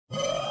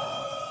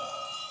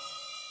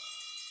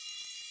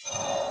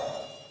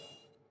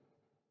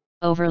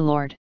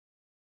Overlord.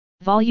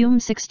 Volume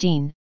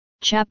 16,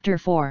 Chapter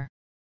 4.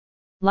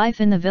 Life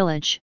in the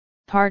Village,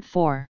 Part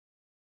 4.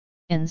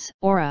 Ins,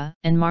 Aura,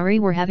 and Mari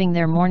were having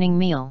their morning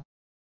meal.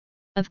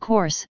 Of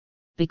course,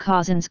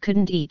 because Ins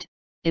couldn't eat,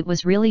 it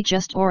was really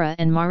just Aura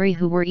and Mari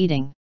who were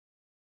eating.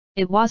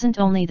 It wasn't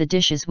only the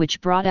dishes which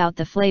brought out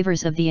the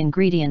flavors of the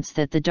ingredients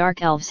that the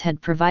Dark Elves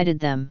had provided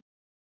them.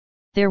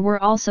 There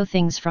were also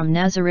things from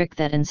Nazarick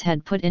that Ins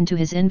had put into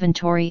his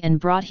inventory and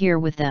brought here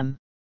with them.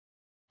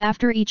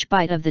 After each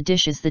bite of the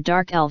dishes the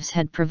Dark Elves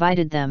had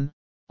provided them,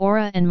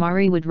 Aura and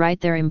Mari would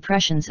write their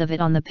impressions of it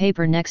on the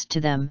paper next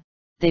to them.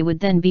 They would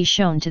then be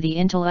shown to the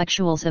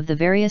intellectuals of the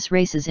various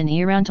races in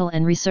Irantal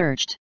and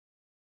researched.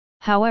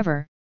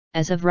 However,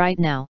 as of right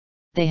now,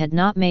 they had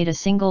not made a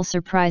single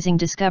surprising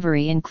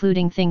discovery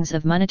including things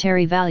of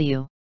monetary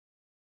value.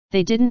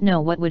 They didn't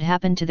know what would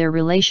happen to their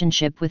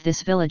relationship with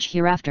this village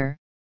hereafter,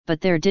 but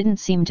there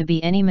didn't seem to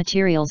be any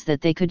materials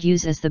that they could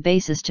use as the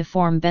basis to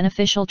form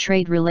beneficial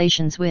trade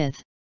relations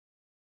with.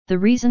 The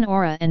reason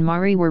Aura and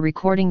Mari were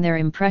recording their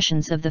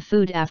impressions of the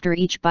food after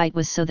each bite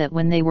was so that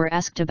when they were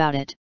asked about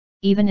it,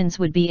 even Ins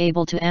would be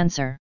able to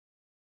answer.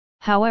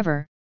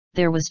 However,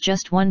 there was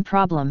just one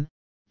problem: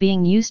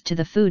 being used to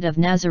the food of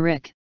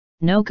Nazarick,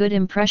 no good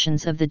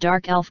impressions of the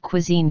Dark Elf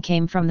cuisine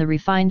came from the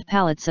refined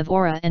palates of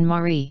Aura and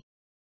Mari.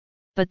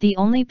 But the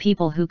only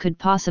people who could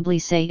possibly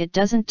say it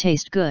doesn't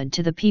taste good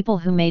to the people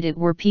who made it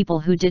were people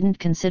who didn't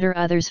consider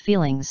others'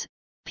 feelings,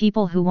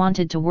 people who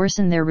wanted to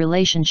worsen their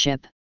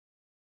relationship.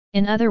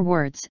 In other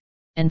words,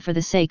 and for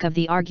the sake of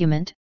the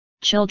argument,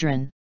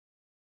 children.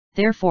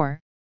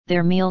 Therefore,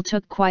 their meal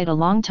took quite a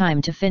long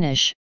time to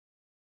finish.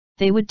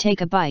 They would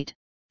take a bite,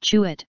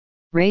 chew it,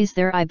 raise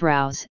their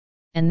eyebrows,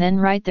 and then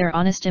write their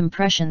honest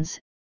impressions.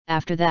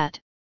 After that,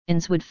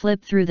 Ins would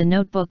flip through the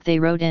notebook they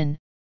wrote in,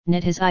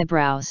 knit his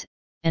eyebrows,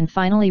 and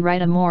finally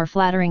write a more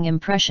flattering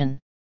impression.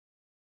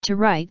 To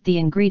write the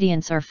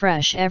ingredients are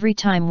fresh every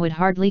time would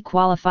hardly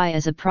qualify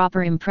as a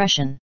proper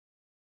impression.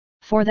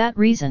 For that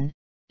reason,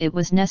 it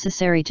was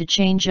necessary to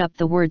change up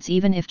the words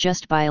even if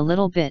just by a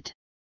little bit.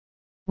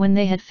 When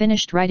they had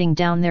finished writing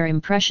down their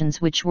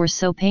impressions, which were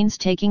so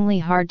painstakingly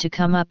hard to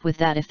come up with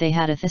that if they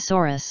had a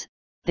thesaurus,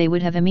 they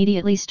would have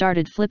immediately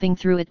started flipping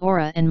through it.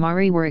 Aura and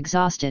Mari were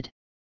exhausted.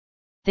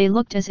 They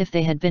looked as if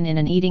they had been in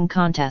an eating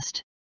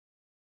contest.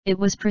 It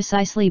was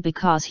precisely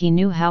because he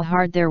knew how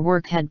hard their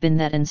work had been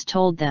that Ins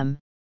told them,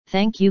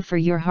 "Thank you for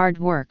your hard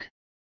work."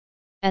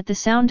 At the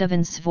sound of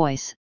Ins's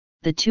voice,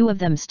 the two of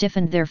them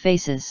stiffened their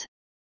faces.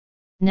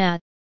 "Nah,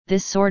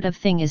 this sort of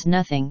thing is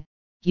nothing,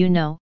 you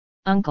know,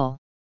 uncle."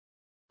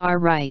 "Are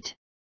right.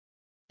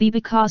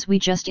 Because we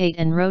just ate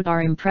and wrote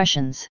our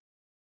impressions."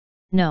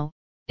 No,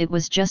 it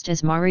was just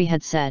as Mari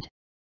had said.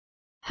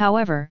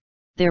 However,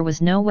 there was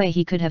no way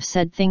he could have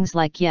said things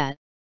like "Yeah,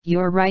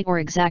 you're right" or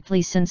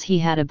 "exactly," since he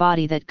had a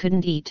body that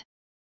couldn't eat.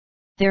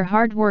 Their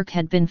hard work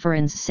had been for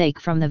Ins's sake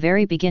from the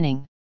very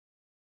beginning.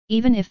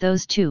 Even if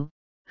those two,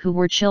 who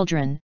were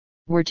children,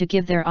 were to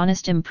give their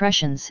honest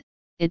impressions,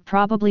 it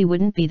probably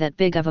wouldn't be that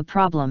big of a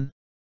problem.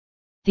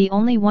 The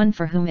only one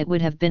for whom it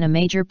would have been a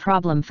major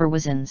problem for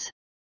was Ins.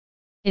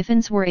 If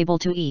Ins were able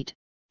to eat,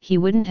 he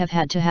wouldn't have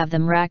had to have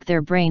them rack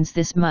their brains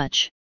this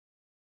much.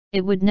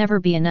 It would never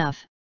be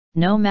enough,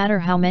 no matter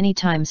how many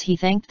times he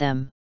thanked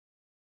them.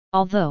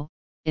 Although,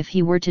 if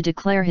he were to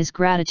declare his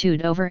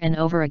gratitude over and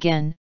over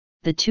again,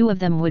 the two of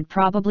them would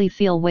probably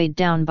feel weighed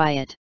down by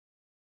it.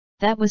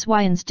 That was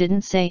why Ins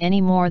didn't say any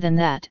more than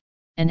that,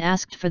 and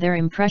asked for their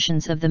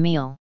impressions of the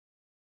meal.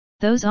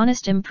 Those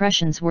honest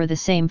impressions were the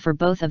same for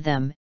both of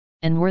them,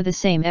 and were the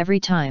same every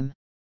time.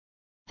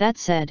 That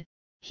said,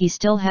 he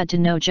still had to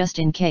know just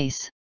in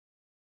case.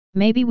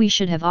 Maybe we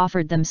should have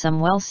offered them some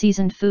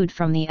well-seasoned food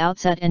from the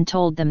outset and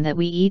told them that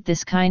we eat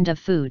this kind of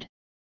food.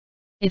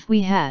 If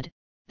we had,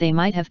 they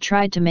might have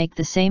tried to make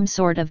the same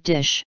sort of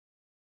dish.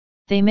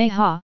 They might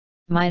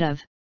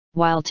have,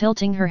 while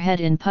tilting her head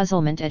in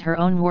puzzlement at her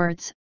own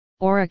words,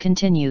 Aura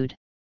continued.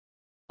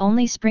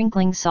 Only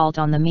sprinkling salt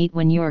on the meat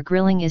when you're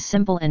grilling is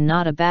simple and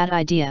not a bad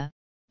idea,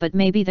 but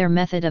maybe their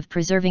method of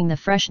preserving the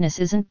freshness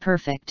isn't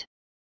perfect.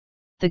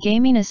 The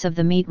gaminess of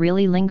the meat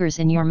really lingers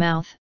in your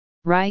mouth,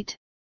 right?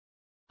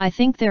 I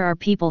think there are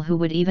people who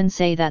would even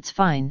say that's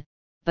fine,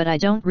 but I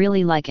don't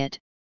really like it,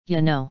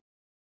 you know.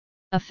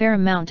 A fair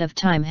amount of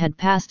time had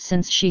passed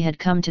since she had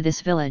come to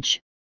this village,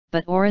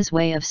 but Aura's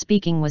way of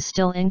speaking was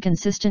still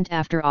inconsistent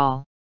after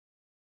all.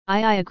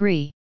 I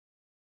agree.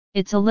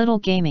 It's a little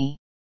gamey.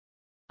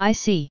 I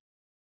see.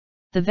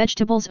 The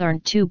vegetables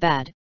aren't too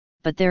bad,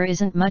 but there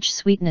isn't much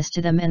sweetness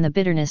to them, and the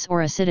bitterness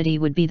or acidity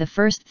would be the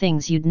first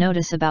things you'd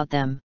notice about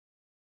them.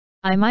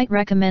 I might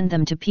recommend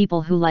them to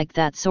people who like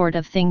that sort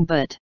of thing,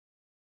 but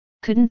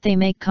couldn't they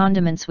make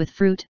condiments with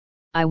fruit,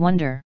 I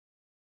wonder?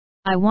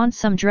 I want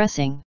some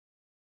dressing.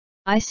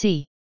 I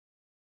see.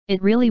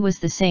 It really was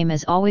the same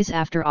as always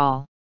after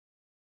all.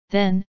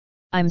 Then,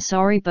 I'm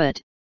sorry,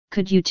 but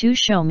could you two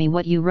show me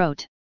what you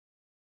wrote?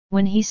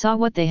 When he saw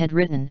what they had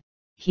written,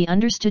 he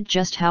understood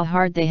just how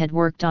hard they had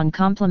worked on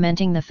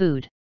complementing the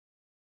food.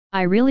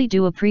 I really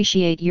do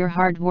appreciate your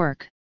hard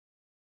work.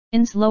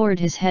 Ins lowered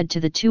his head to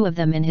the two of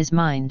them in his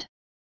mind.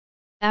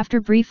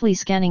 After briefly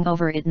scanning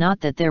over it,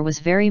 not that there was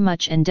very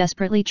much, and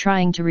desperately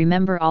trying to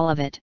remember all of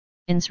it,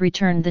 Ins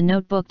returned the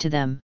notebook to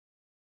them.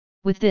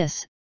 With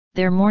this,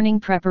 their morning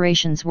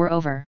preparations were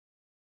over.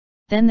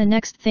 Then the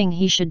next thing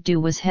he should do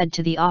was head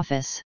to the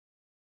office.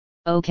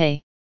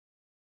 Okay.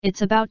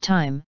 It's about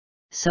time,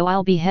 so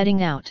I'll be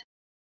heading out.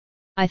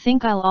 I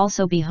think I'll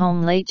also be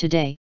home late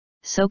today,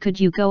 so could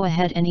you go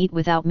ahead and eat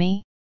without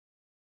me?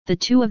 The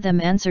two of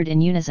them answered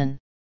in unison.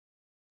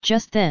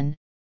 Just then,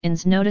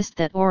 Ins noticed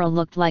that Aura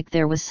looked like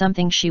there was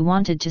something she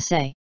wanted to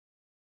say.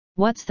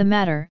 What's the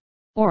matter,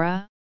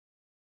 Aura?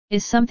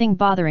 Is something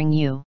bothering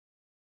you?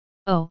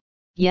 Oh,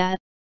 yeah,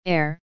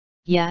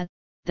 yeah,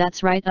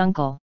 that's right,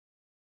 uncle.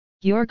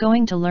 You're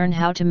going to learn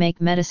how to make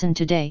medicine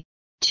today,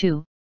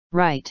 too,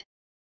 right?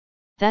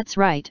 That's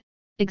right,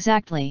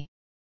 exactly.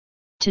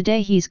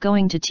 Today he's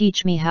going to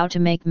teach me how to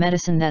make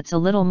medicine that's a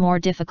little more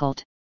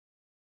difficult.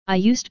 I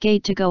used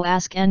Gate to go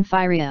ask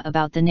Enfiria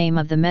about the name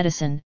of the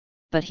medicine,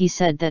 but he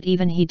said that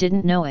even he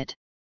didn't know it.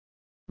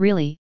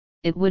 Really,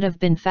 it would have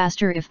been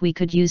faster if we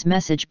could use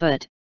message,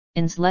 but,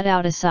 Ins let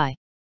out a sigh.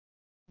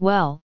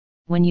 Well,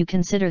 when you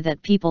consider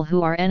that people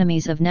who are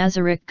enemies of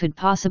Nazarick could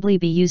possibly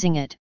be using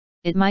it,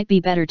 it might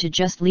be better to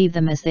just leave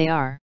them as they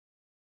are.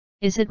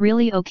 Is it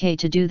really okay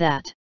to do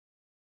that?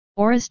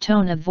 Aura's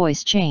tone of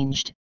voice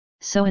changed,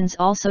 so Ins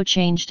also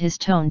changed his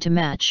tone to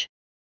match.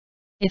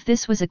 If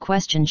this was a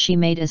question she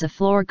made as a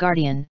floor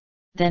guardian,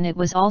 then it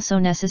was also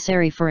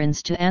necessary for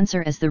Ins to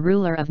answer as the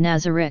ruler of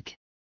Nazarick.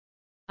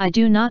 I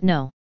do not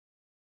know.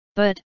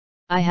 But,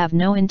 I have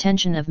no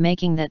intention of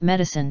making that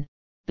medicine,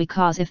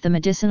 because if the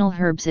medicinal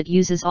herbs it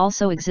uses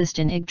also exist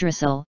in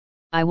Yggdrasil,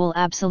 I will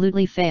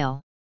absolutely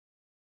fail.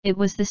 It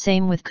was the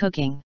same with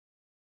cooking.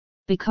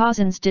 Because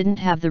Ins didn't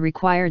have the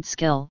required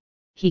skill,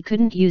 he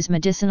couldn't use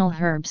medicinal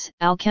herbs,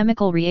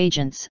 alchemical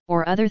reagents,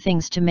 or other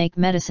things to make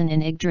medicine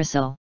in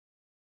Yggdrasil.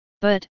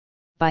 But,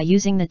 by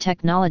using the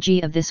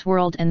technology of this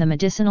world and the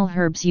medicinal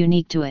herbs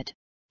unique to it,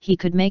 he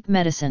could make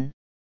medicine.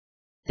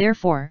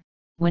 Therefore,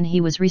 when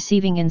he was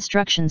receiving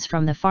instructions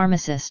from the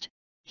pharmacist,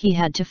 he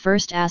had to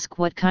first ask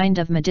what kind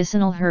of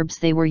medicinal herbs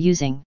they were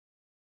using.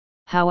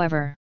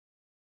 However,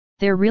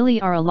 there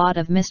really are a lot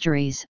of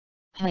mysteries.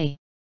 Hey!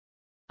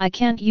 I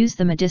can't use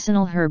the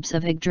medicinal herbs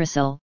of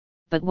Yggdrasil,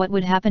 but what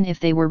would happen if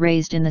they were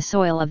raised in the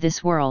soil of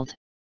this world?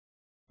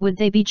 Would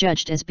they be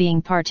judged as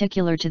being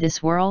particular to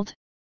this world?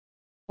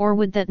 Or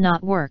would that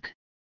not work?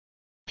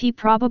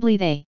 Probably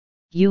they,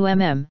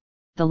 the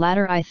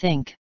latter I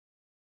think.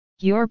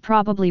 You're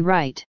probably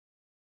right.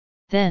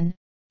 Then,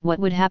 what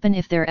would happen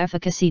if their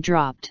efficacy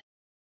dropped?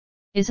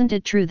 Isn't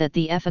it true that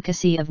the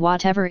efficacy of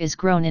whatever is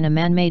grown in a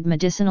man-made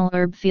medicinal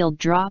herb field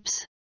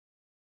drops?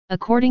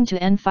 According to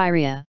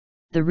Enfiria,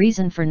 the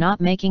reason for not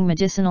making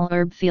medicinal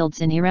herb fields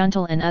in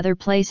Irantal and other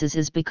places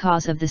is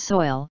because of the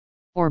soil,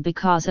 or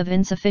because of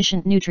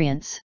insufficient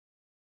nutrients.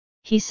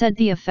 He said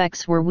the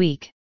effects were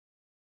weak.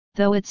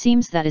 Though it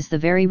seems that is the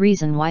very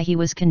reason why he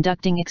was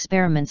conducting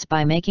experiments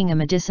by making a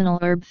medicinal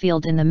herb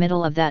field in the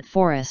middle of that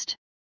forest.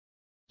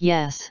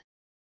 Yes.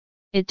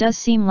 It does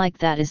seem like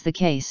that is the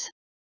case.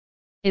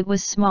 It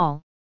was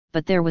small,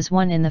 but there was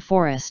one in the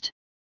forest.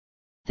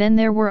 Then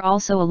there were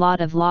also a lot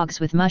of logs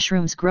with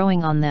mushrooms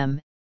growing on them,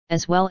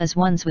 as well as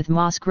ones with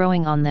moss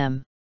growing on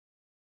them.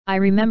 I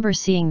remember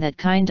seeing that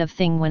kind of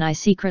thing when I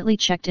secretly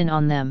checked in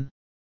on them.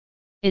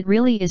 It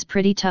really is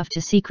pretty tough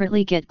to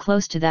secretly get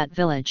close to that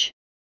village.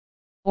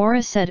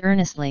 Aura said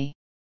earnestly.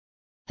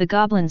 The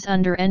goblins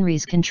under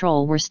Enri's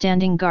control were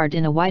standing guard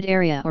in a wide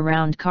area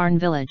around Karn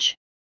village.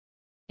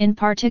 In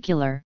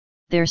particular,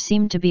 there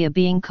seemed to be a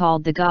being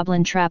called the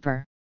Goblin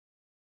Trapper.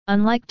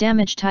 Unlike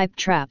damage-type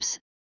traps,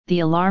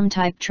 the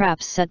alarm-type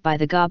traps set by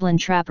the Goblin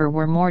Trapper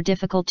were more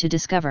difficult to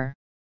discover.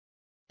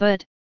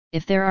 But,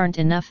 if there aren't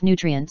enough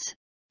nutrients,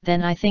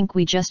 then I think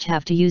we just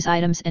have to use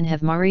items and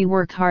have Mari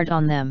work hard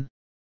on them.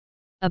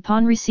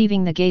 Upon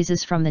receiving the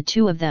gazes from the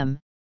two of them,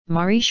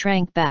 Mari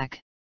shrank back.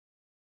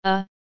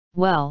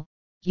 Well,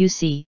 you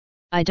see,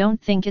 I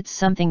don't think it's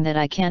something that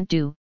I can't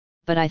do,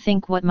 but I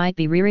think what might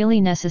be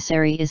really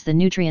necessary is the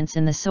nutrients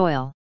in the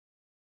soil.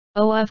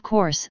 Oh, of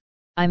course,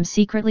 I'm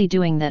secretly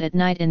doing that at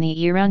night in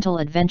the Irantal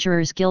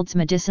Adventurers Guild's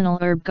medicinal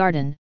herb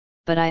garden,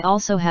 but I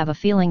also have a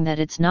feeling that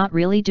it's not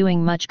really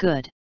doing much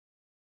good.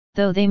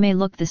 Though they may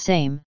look the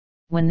same,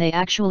 when they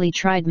actually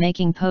tried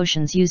making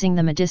potions using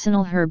the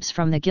medicinal herbs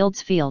from the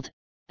guild's field,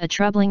 a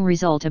troubling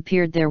result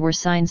appeared. There were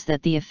signs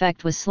that the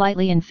effect was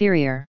slightly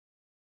inferior.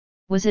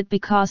 Was it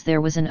because there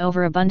was an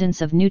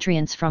overabundance of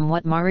nutrients from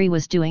what Mari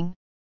was doing?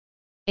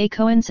 A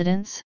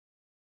coincidence?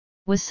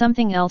 Was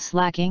something else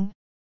lacking?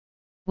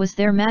 Was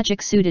their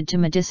magic suited to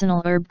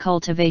medicinal herb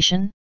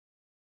cultivation?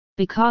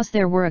 Because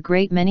there were a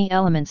great many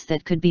elements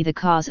that could be the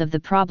cause of the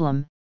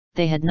problem,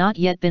 they had not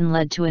yet been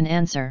led to an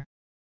answer.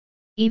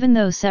 Even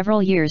though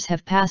several years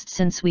have passed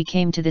since we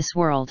came to this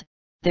world,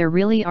 there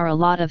really are a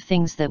lot of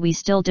things that we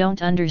still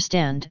don't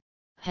understand.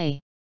 Hey!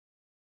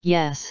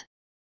 Yes.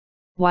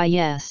 Why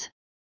yes.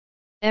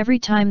 Every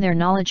time their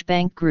knowledge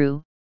bank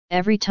grew,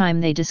 every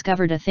time they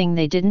discovered a thing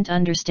they didn't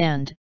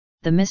understand,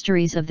 the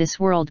mysteries of this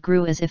world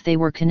grew as if they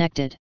were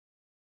connected.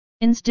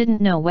 Ins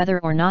didn't know whether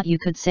or not you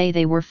could say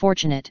they were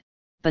fortunate,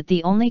 but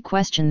the only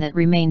question that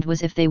remained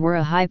was if they were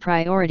a high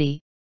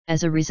priority.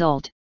 As a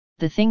result,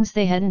 the things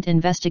they hadn't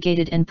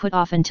investigated and put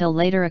off until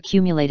later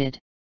accumulated.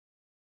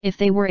 If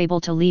they were able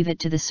to leave it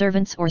to the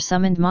servants or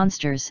summoned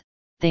monsters,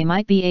 they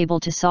might be able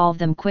to solve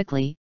them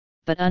quickly,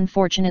 but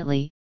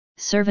unfortunately,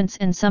 servants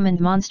and summoned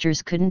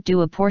monsters couldn't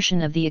do a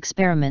portion of the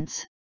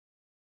experiments.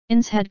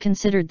 Ins had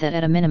considered that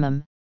at a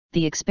minimum,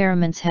 the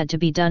experiments had to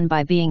be done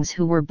by beings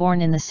who were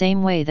born in the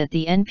same way that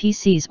the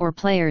NPCs or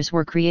players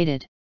were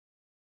created.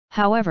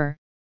 However,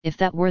 if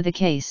that were the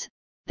case,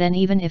 then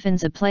even if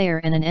Ins a player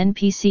and an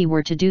NPC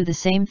were to do the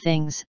same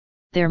things,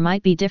 there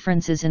might be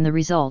differences in the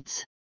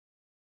results.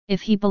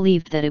 If he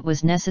believed that it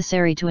was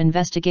necessary to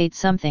investigate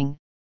something,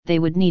 they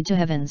would need to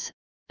have Ins,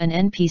 an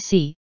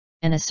NPC,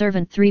 and a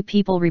servant, 3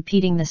 people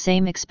repeating the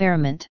same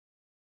experiment.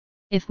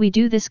 If we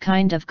do this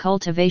kind of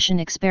cultivation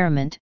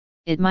experiment,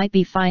 it might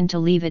be fine to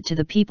leave it to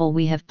the people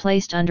we have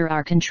placed under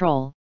our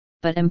control,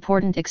 but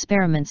important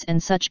experiments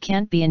and such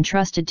can't be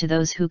entrusted to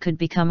those who could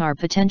become our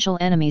potential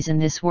enemies in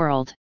this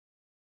world.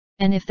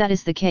 And if that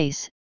is the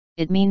case,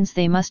 it means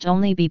they must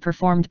only be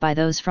performed by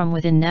those from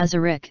within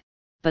Nazarick,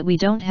 but we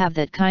don't have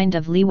that kind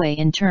of leeway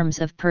in terms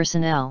of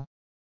personnel.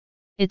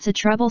 It's a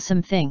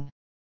troublesome thing.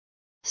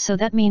 So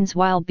that means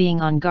while being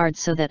on guard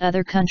so that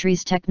other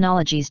countries'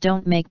 technologies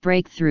don't make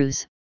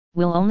breakthroughs,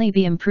 we'll only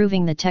be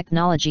improving the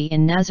technology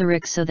in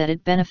Nazarick so that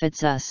it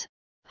benefits us.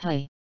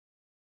 Hey.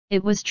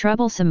 It was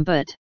troublesome,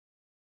 but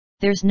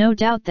there's no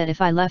doubt that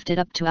if I left it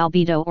up to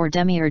Albedo or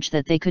Demiurge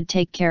that they could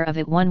take care of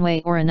it one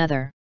way or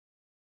another.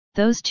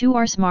 Those two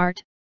are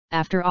smart,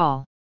 after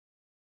all.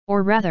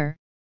 Or rather,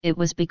 it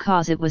was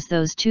because it was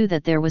those two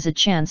that there was a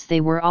chance they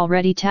were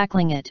already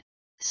tackling it,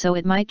 so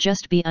it might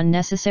just be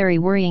unnecessary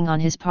worrying on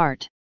his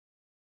part.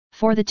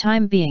 For the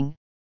time being,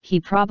 he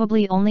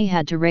probably only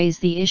had to raise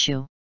the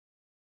issue.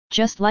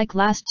 Just like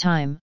last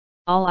time,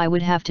 all I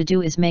would have to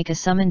do is make a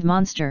summoned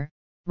monster,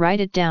 write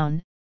it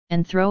down,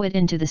 and throw it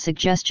into the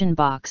suggestion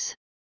box.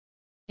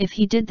 If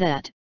he did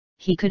that,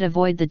 he could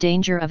avoid the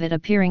danger of it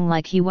appearing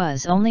like he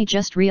was only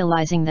just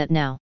realizing that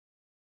now.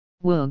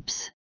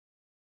 Whoops.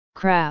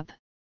 Crap.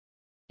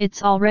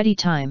 It's already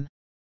time.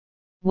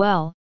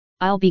 Well,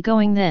 I'll be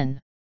going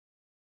then.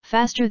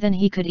 Faster than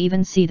he could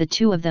even see the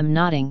two of them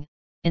nodding,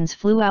 Ins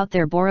flew out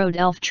their borrowed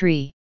elf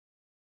tree.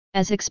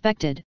 As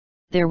expected,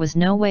 there was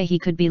no way he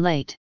could be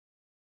late.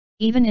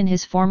 Even in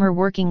his former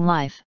working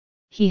life,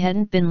 he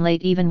hadn't been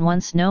late even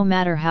once, no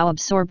matter how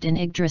absorbed in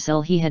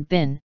Yggdrasil he had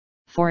been,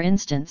 for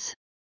instance.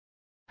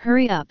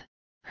 Hurry up,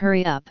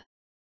 hurry up.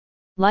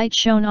 Light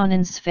shone on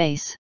Ins's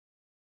face.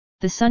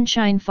 The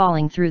sunshine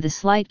falling through the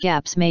slight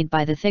gaps made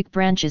by the thick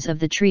branches of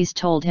the trees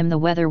told him the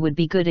weather would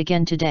be good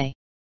again today.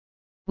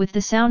 With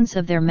the sounds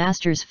of their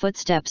master's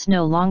footsteps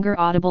no longer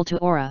audible to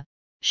Aura,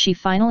 she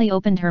finally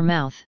opened her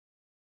mouth.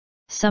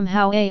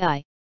 Somehow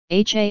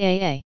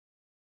HAA.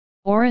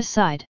 Aura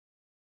sighed.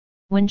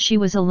 When she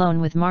was alone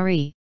with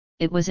Marie,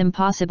 it was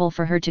impossible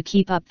for her to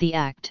keep up the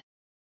act.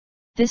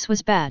 This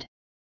was bad.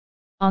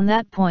 On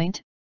that point,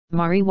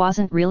 Marie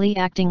wasn't really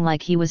acting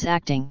like he was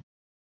acting.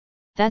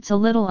 That's a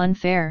little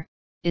unfair,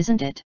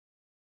 isn't it?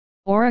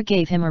 Aura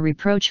gave him a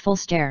reproachful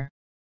stare.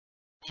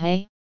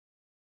 Hey?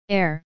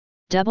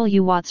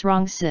 What's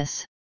wrong,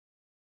 sis?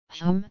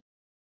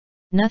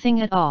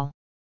 Nothing at all.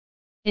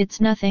 It's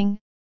nothing,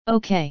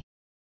 okay.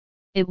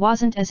 It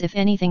wasn't as if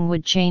anything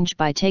would change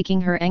by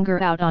taking her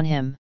anger out on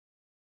him.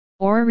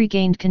 Aura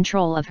regained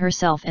control of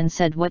herself and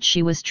said what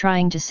she was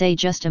trying to say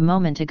just a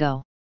moment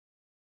ago.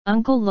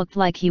 Uncle looked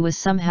like he was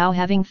somehow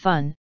having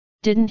fun,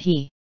 didn't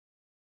he?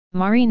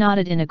 Marie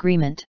nodded in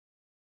agreement.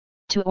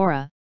 To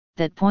Aura,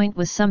 that point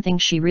was something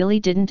she really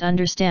didn't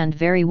understand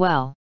very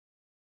well.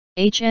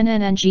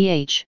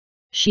 HNNNGH,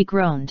 she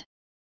groaned.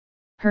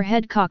 Her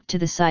head cocked to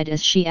the side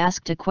as she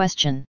asked a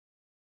question.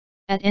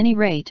 At any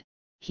rate,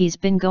 he's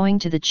been going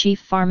to the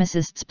chief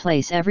pharmacist's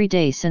place every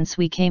day since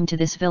we came to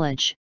this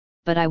village,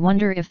 but I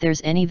wonder if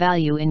there's any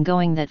value in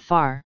going that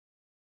far.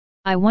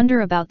 I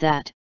wonder about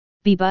that,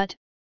 but,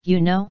 you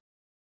know?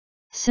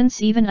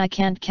 Since even I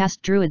can't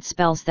cast druid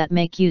spells that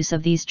make use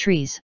of these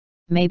trees,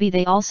 maybe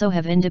they also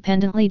have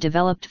independently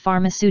developed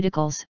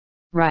pharmaceuticals,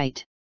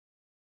 right?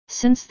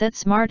 Since that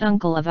smart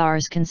uncle of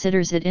ours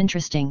considers it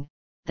interesting,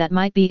 that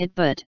might be it,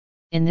 but,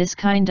 in this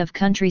kind of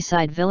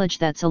countryside village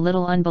that's a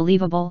little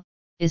unbelievable,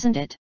 isn't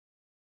it?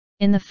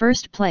 In the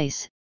first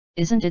place,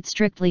 isn't it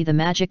strictly the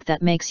magic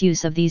that makes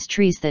use of these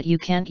trees that you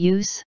can't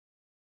use?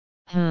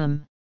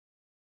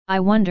 I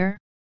wonder.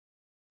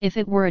 If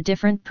it were a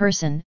different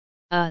person,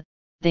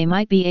 they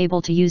might be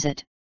able to use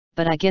it,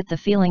 but I get the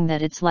feeling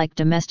that it's like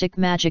domestic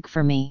magic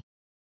for me.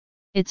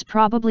 It's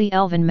probably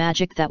elven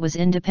magic that was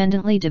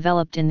independently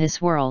developed in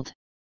this world.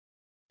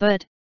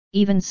 But,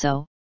 even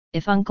so,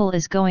 if Uncle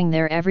is going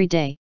there every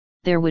day,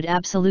 there would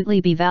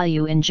absolutely be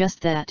value in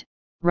just that,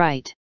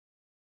 right?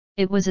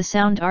 It was a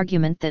sound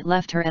argument that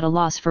left her at a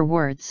loss for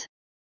words.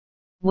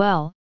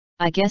 Well,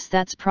 I guess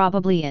that's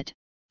probably it,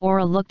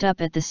 Aura looked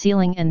up at the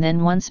ceiling and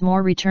then once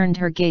more returned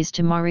her gaze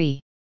to Marie.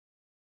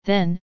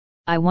 Then,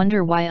 I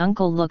wonder why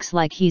Uncle looks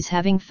like he's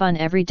having fun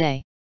every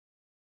day.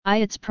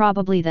 It's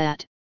probably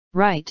that,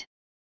 right?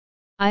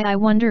 I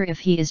wonder if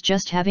he is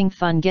just having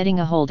fun getting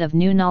a hold of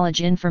new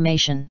knowledge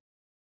information.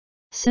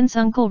 Since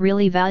Uncle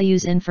really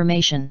values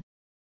information.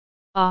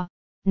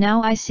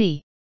 Now I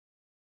see.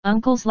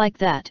 Uncle's like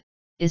that,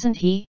 isn't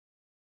he?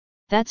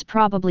 That's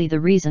probably the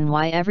reason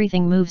why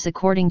everything moves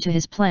according to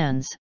his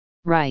plans,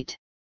 right?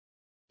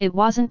 It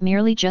wasn't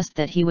merely just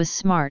that he was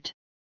smart.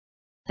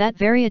 That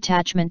very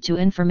attachment to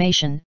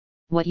information,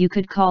 what you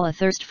could call a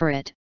thirst for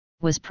it,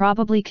 was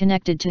probably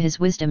connected to his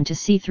wisdom to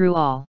see through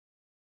all.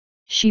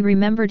 She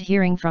remembered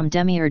hearing from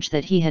Demiurge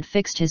that he had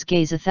fixed his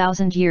gaze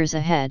 1,000 years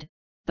ahead,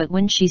 but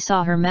when she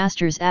saw her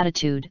master's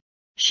attitude,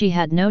 she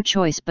had no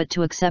choice but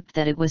to accept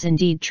that it was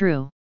indeed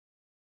true.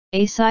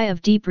 A sigh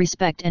of deep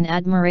respect and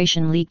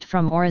admiration leaked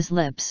from Aura's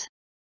lips.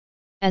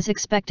 As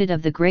expected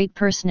of the great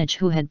personage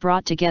who had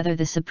brought together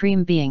the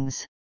supreme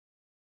beings.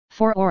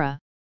 For Aura,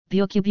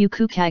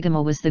 Byukyubuku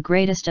Kagama was the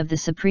greatest of the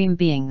supreme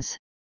beings.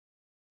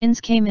 Ins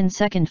came in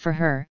second for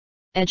her,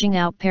 edging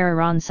out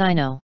Pararon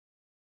Sino.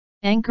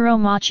 Ankuro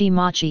Machi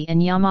Machi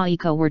and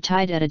Yamaiko were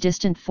tied at a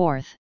distant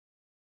fourth.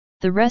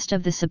 The rest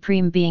of the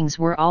supreme beings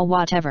were all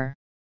whatever.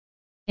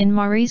 In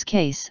Marie's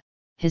case,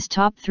 his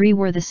top three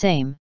were the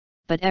same,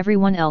 but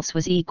everyone else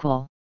was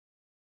equal.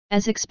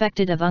 As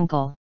expected of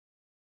Uncle.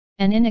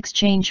 And in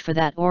exchange for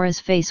that Aura's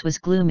face was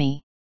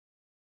gloomy.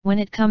 When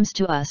it comes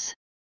to us.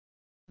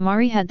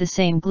 Marie had the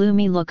same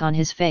gloomy look on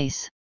his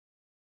face.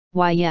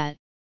 Why yet?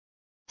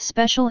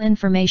 Special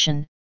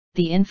information,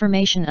 the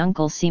information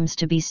Uncle seems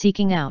to be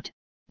seeking out,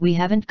 we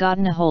haven't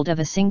gotten a hold of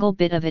a single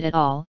bit of it at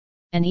all,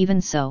 and even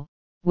so,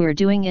 we're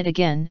doing it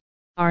again,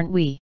 aren't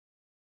we?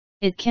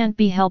 It can't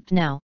be helped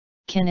now,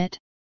 can it?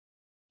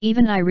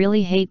 Even I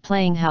really hate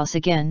playing house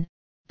again,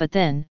 but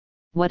then,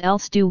 what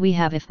else do we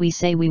have if we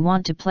say we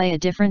want to play a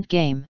different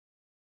game?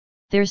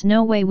 There's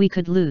no way we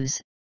could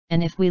lose,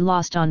 and if we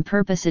lost on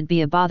purpose it'd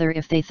be a bother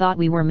if they thought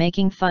we were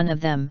making fun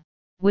of them,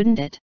 wouldn't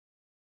it?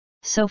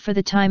 So for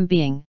the time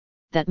being,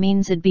 that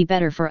means it'd be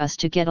better for us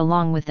to get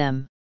along with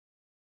them.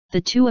 The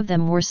two of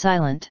them were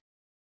silent.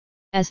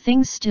 As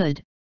things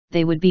stood,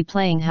 they would be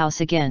playing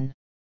house again.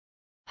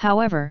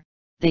 However,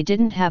 they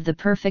didn't have the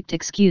perfect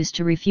excuse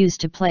to refuse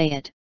to play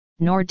it,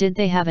 nor did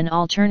they have an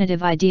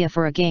alternative idea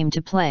for a game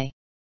to play.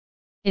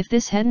 If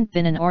this hadn't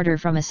been an order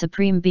from a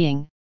supreme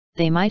being,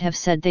 they might have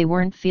said they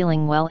weren't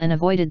feeling well and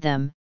avoided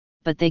them,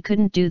 but they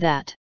couldn't do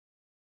that.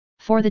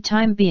 For the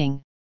time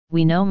being,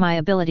 we know my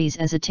abilities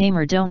as a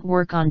tamer don't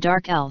work on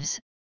dark elves,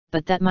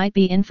 but that might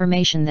be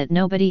information that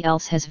nobody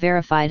else has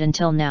verified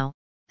until now.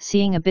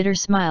 Seeing a bitter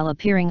smile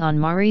appearing on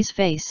Marie's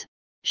face,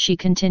 she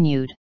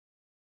continued.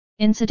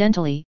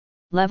 Incidentally,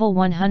 level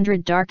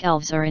 100 dark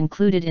elves are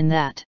included in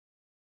that.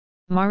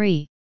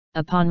 Marie,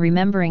 upon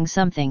remembering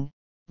something,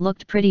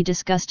 looked pretty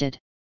disgusted.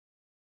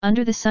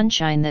 Under the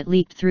sunshine that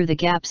leaked through the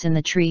gaps in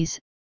the trees,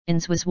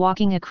 Ins was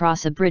walking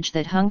across a bridge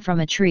that hung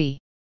from a tree.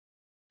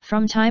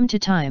 From time to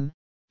time,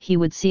 he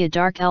would see a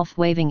dark elf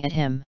waving at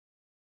him.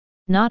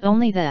 Not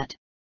only that,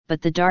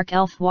 but the dark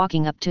elf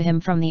walking up to him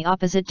from the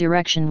opposite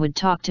direction would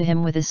talk to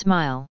him with a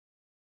smile.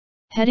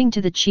 Heading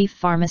to the chief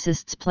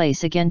pharmacist's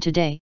place again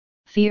today,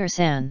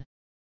 Fear-san.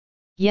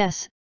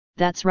 Yes,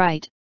 that's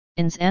right,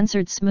 Ins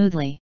answered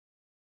smoothly.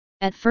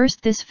 At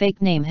first this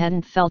fake name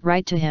hadn't felt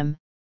right to him,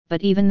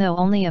 but even though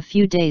only a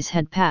few days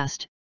had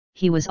passed,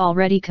 he was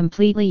already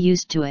completely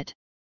used to it.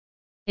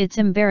 It's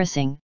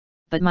embarrassing,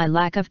 but my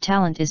lack of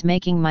talent is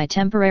making my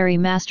temporary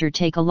master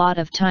take a lot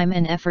of time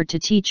and effort to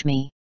teach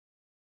me.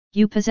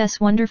 You possess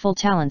wonderful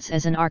talents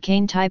as an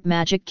arcane-type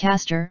magic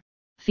caster,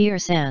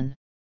 Fear-san.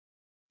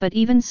 But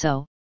even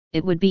so,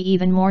 it would be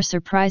even more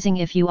surprising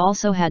if you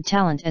also had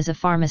talent as a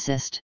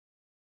pharmacist.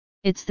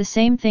 It's the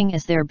same thing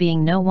as there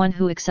being no one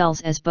who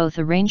excels as both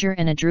a ranger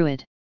and a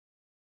druid.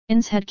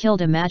 Ins had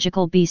killed a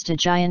magical beast, a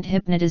giant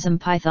hypnotism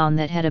python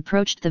that had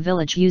approached the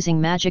village using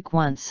magic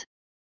once.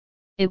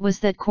 It was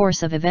that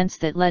course of events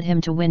that led him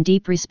to win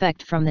deep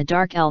respect from the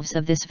dark elves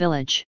of this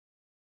village.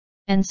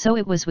 And so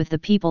it was with the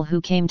people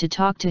who came to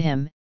talk to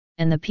him,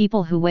 and the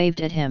people who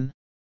waved at him.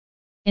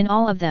 In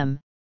all of them,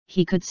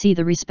 he could see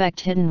the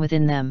respect hidden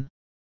within them.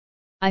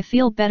 I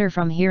feel better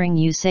from hearing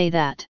you say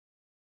that.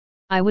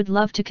 I would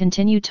love to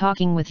continue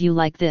talking with you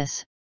like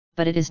this,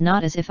 but it is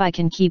not as if I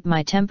can keep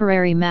my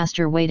temporary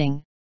master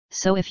waiting,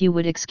 so if you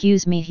would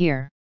excuse me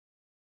here.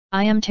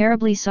 I am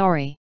terribly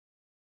sorry.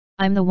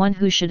 I'm the one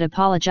who should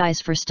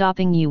apologize for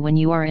stopping you when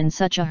you are in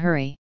such a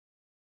hurry.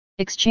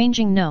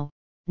 Exchanging no,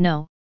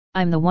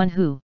 I'm the one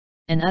who,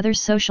 and other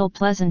social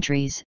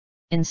pleasantries,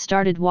 and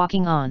started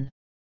walking on.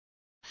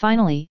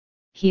 Finally,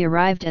 he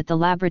arrived at the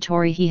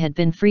laboratory he had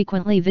been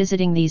frequently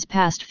visiting these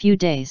past few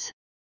days.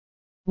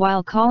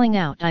 While calling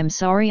out "I'm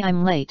sorry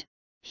I'm late,"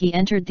 he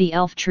entered the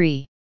elf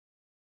tree.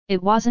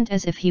 It wasn't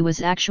as if he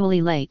was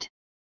actually late.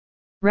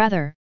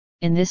 Rather,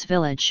 in this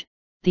village,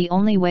 the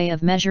only way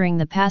of measuring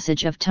the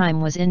passage of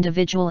time was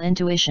individual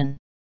intuition.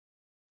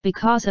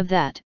 Because of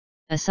that,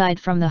 aside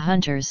from the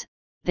hunters,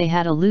 they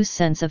had a loose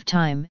sense of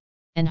time,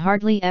 and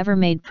hardly ever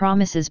made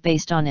promises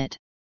based on it.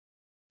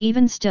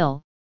 Even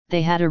still,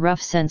 they had a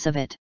rough sense of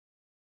it.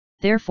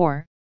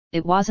 Therefore,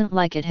 it wasn't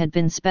like it had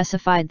been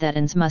specified that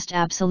Ins must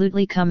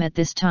absolutely come at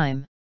this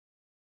time.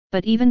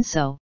 But even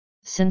so,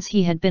 since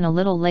he had been a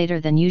little later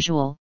than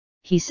usual,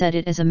 he said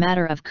it as a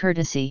matter of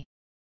courtesy.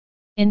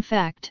 In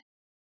fact,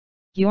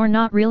 "You're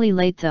not really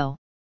late though,"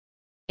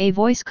 a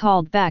voice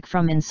called back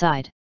from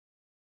inside.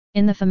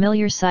 In the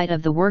familiar sight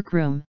of the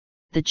workroom,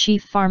 the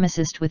chief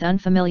pharmacist with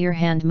unfamiliar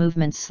hand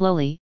movements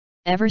slowly,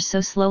 ever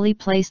so slowly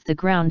placed the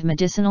ground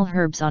medicinal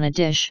herbs on a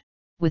dish,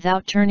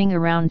 without turning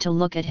around to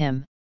look at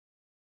him.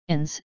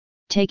 Ins,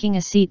 taking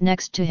a seat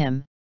next to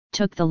him,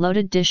 took the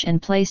loaded dish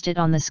and placed it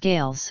on the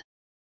scales.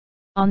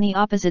 On the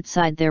opposite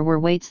side there were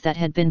weights that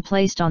had been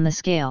placed on the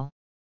scale.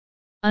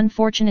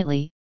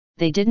 Unfortunately,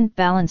 they didn't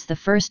balance the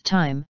first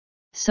time,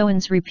 so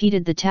Ins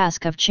repeated the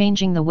task of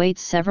changing the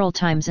weights several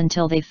times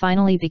until they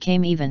finally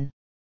became even.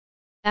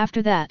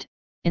 After that,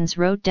 Ins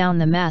wrote down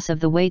the mass of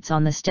the weights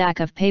on the stack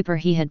of paper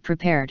he had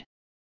prepared.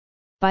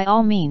 "By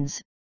all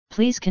means,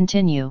 please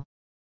continue."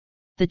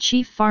 The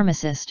chief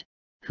pharmacist,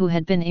 who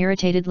had been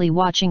irritatedly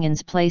watching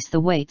Ins place the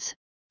weights,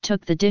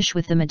 took the dish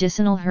with the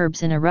medicinal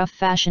herbs in a rough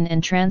fashion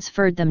and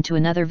transferred them to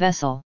another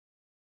vessel.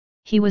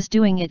 He was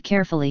doing it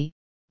carefully,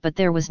 but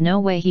there was no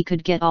way he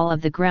could get all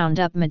of the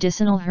ground-up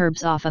medicinal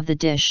herbs off of the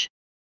dish.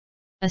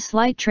 A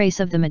slight trace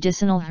of the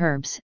medicinal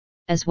herbs,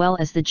 as well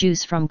as the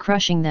juice from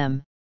crushing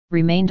them,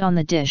 remained on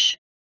the dish.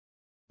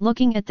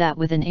 Looking at that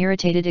with an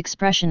irritated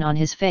expression on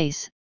his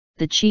face,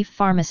 the chief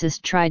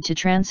pharmacist tried to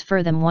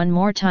transfer them one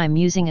more time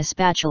using a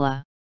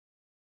spatula.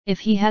 If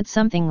he had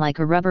something like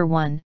a rubber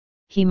one,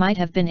 he might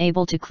have been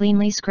able to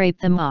cleanly scrape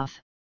them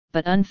off,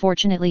 but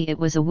unfortunately it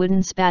was a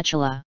wooden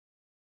spatula.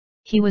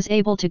 He was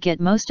able to get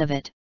most of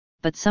it,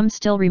 but some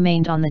still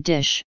remained on the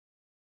dish.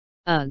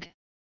 "Ugh!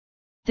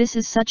 This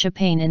is such a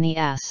pain in the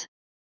ass!"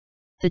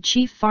 the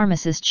chief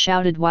pharmacist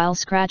shouted while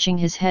scratching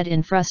his head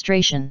in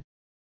frustration.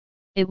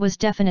 It was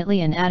definitely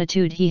an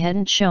attitude he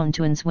hadn't shown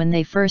to Ins when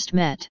they first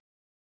met.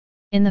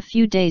 In the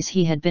few days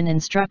he had been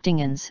instructing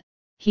Ins,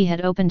 he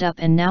had opened up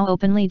and now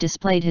openly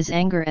displayed his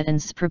anger at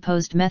Ins's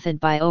proposed method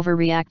by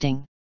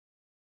overreacting.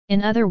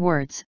 In other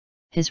words,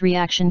 his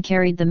reaction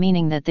carried the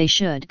meaning that they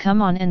should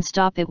come on and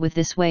stop it with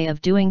this way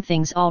of doing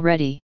things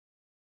already.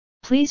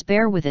 "Please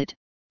bear with it,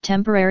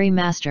 temporary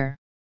master."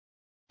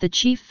 The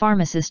chief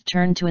pharmacist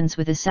turned to Ins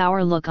with a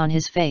sour look on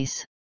his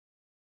face.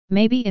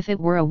 Maybe if it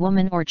were a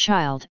woman or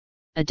child,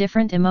 a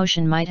different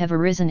emotion might have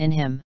arisen in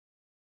him.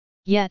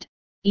 Yet,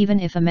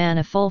 even if a man,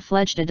 a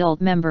full-fledged adult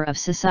member of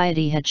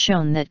society, had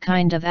shown that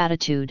kind of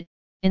attitude,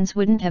 Ins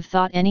wouldn't have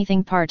thought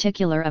anything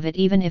particular of it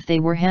even if they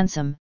were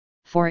handsome,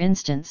 for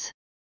instance.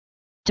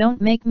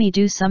 "Don't make me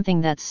do something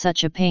that's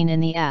such a pain in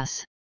the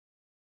ass.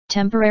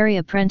 Temporary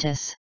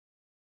apprentice.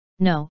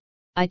 No,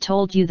 I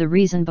told you the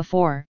reason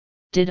before,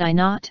 did I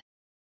not?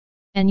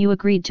 And you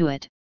agreed to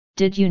it,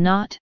 did you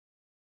not?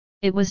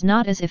 It was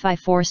not as if I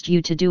forced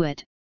you to do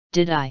it,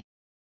 did I?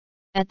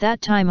 At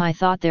that time I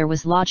thought there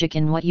was logic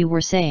in what you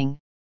were saying,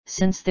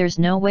 since there's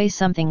no way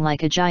something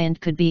like a giant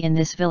could be in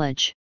this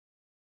village.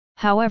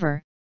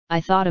 However,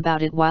 I thought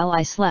about it while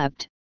I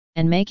slept,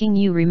 and making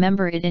you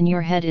remember it in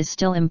your head is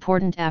still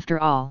important after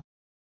all.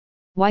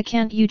 Why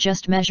can't you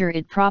just measure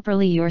it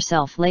properly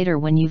yourself later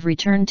when you've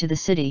returned to the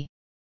city?"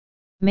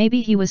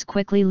 Maybe he was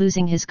quickly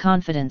losing his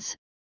confidence,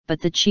 but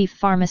the chief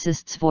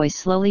pharmacist's voice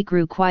slowly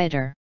grew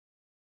quieter.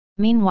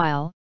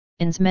 Meanwhile,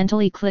 Ins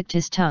mentally clicked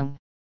his tongue.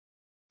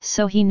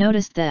 So he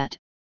noticed that,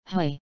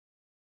 hey.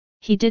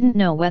 He didn't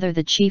know whether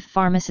the chief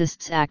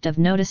pharmacist's act of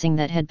noticing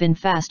that had been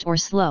fast or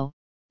slow,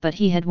 but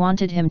he had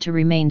wanted him to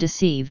remain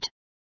deceived.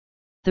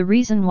 The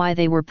reason why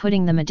they were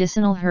putting the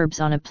medicinal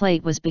herbs on a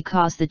plate was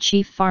because the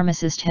chief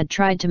pharmacist had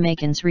tried to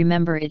make Ins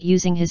remember it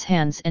using his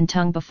hands and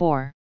tongue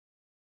before.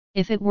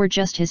 If it were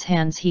just his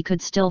hands he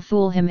could still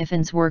fool him if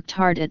Ins worked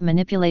hard at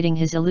manipulating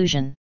his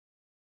illusion.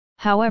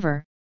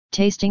 However,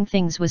 tasting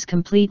things was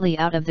completely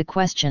out of the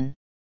question.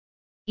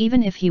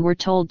 Even if he were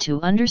told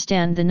to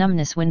understand the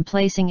numbness when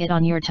placing it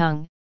on your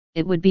tongue,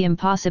 it would be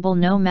impossible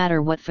no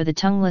matter what for the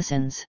tongue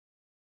listens.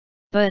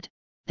 But,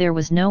 there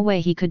was no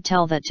way he could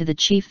tell that to the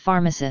chief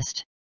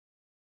pharmacist.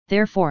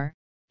 Therefore,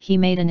 he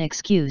made an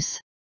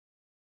excuse.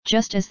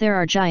 "Just as there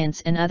are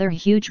giants and other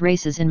huge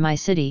races in my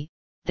city,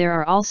 there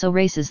are also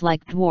races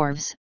like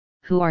dwarves,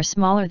 who are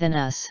smaller than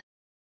us.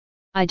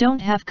 I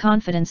don't have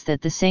confidence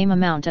that the same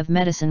amount of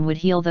medicine would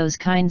heal those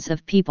kinds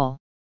of people.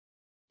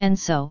 And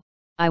so,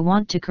 I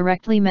want to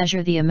correctly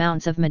measure the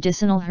amounts of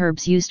medicinal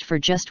herbs used for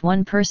just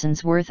one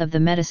person's worth of the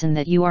medicine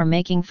that you are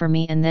making for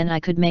me, and then I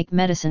could make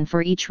medicine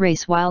for each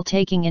race while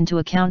taking into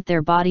account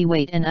their body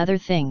weight and other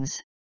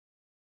things."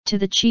 To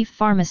the chief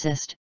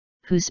pharmacist,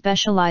 who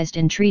specialized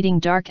in treating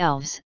dark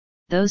elves,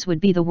 those would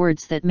be the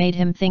words that made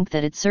him think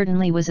that it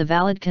certainly was a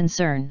valid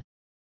concern.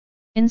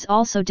 Ins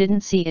also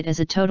didn't see it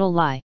as a total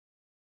lie.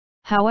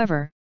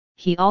 However,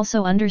 he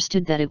also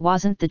understood that it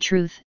wasn't the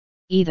truth,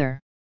 either.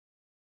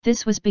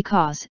 This was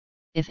because,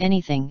 if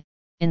anything,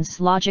 Ins's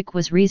logic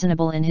was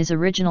reasonable in his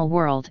original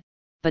world,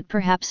 but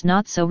perhaps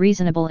not so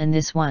reasonable in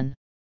this one.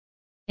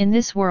 In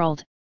this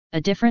world,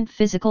 a different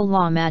physical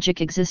law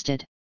magic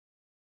existed.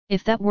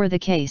 If that were the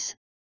case,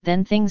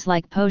 then things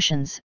like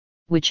potions,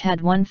 which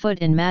had one foot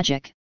in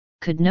magic,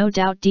 could no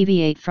doubt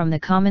deviate from the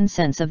common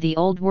sense of the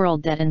old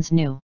world that Ins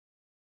knew.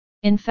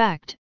 In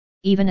fact,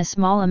 even a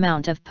small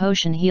amount of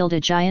potion healed a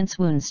giant's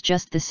wounds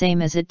just the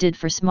same as it did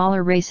for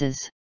smaller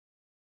races.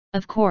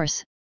 Of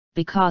course,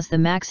 because the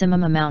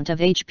maximum amount of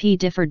HP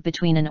differed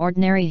between an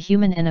ordinary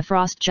human and a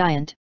frost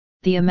giant,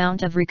 the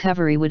amount of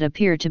recovery would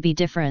appear to be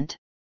different.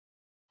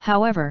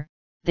 However,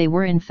 they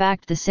were in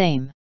fact the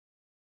same.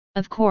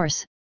 Of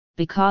course,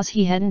 because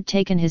he hadn't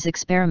taken his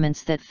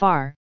experiments that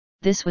far,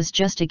 this was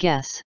just a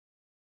guess.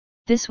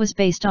 This was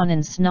based on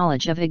Ins's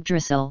knowledge of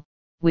Yggdrasil,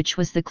 which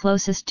was the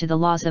closest to the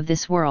laws of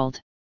this world.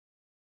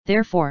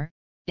 Therefore,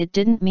 it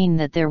didn't mean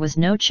that there was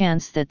no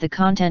chance that the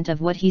content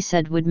of what he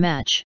said would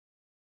match.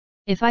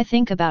 If I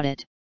think about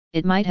it,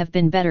 it might have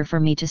been better for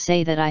me to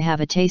say that I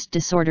have a taste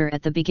disorder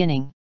at the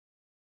beginning.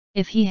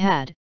 If he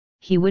had,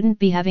 he wouldn't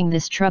be having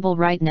this trouble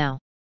right now.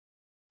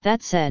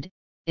 That said,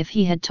 if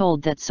he had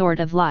told that sort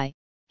of lie,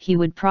 he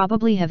would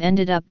probably have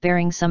ended up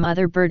bearing some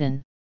other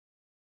burden.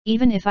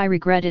 Even if I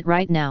regret it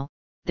right now,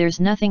 there's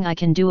nothing I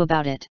can do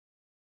about it.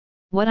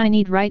 What I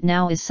need right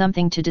now is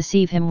something to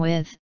deceive him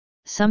with,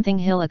 something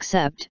he'll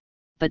accept,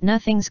 but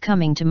nothing's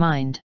coming to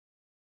mind.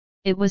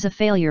 It was a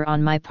failure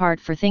on my part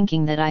for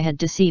thinking that I had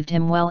deceived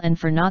him well and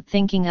for not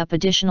thinking up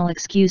additional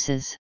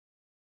excuses.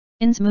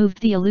 Ins moved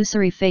the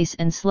illusory face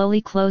and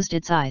slowly closed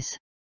its eyes.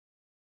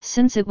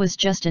 Since it was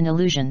just an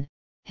illusion,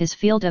 his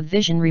field of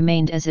vision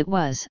remained as it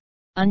was,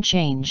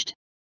 unchanged.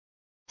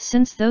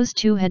 Since those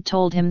two had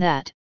told him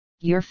that,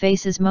 your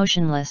face is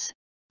motionless,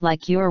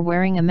 like you're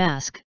wearing a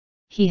mask,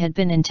 he had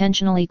been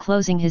intentionally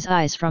closing his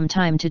eyes from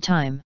time to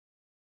time.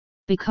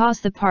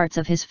 Because the parts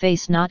of his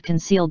face not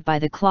concealed by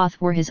the cloth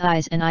were his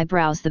eyes and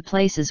eyebrows, the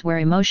places where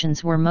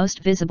emotions were most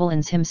visible,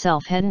 Ins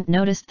himself hadn't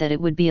noticed that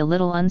it would be a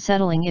little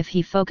unsettling if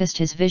he focused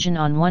his vision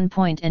on one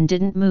point and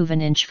didn't move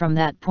an inch from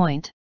that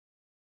point.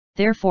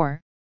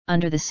 Therefore,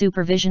 under the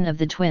supervision of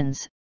the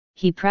twins,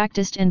 he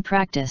practiced and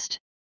practiced.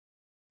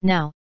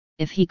 Now,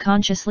 if he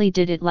consciously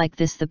did it like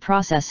this, the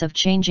process of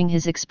changing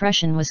his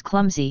expression was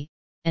clumsy,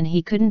 and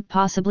he couldn't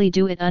possibly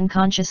do it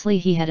unconsciously.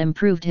 He had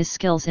improved his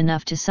skills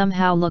enough to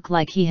somehow look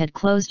like he had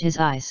closed his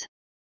eyes.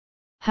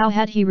 How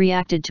had he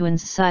reacted to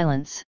Ins's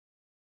silence?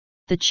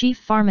 The chief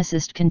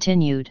pharmacist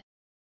continued.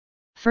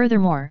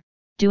 Furthermore,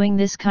 doing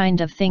this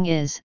kind of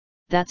thing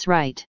that's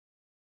right.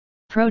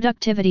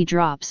 Productivity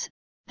drops,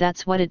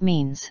 that's what it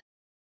means.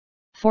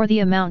 For the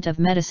amount of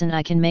medicine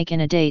I can make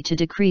in a day to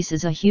decrease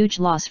is a huge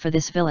loss for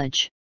this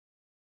village.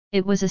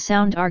 It was a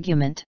sound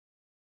argument.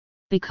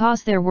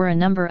 Because there were a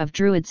number of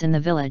druids in the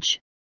village,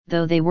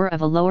 though they were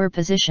of a lower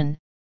position,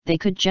 they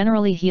could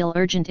generally heal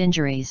urgent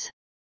injuries.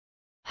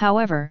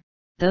 However,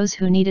 those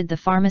who needed the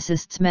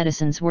pharmacist's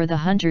medicines were the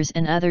hunters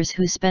and others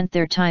who spent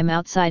their time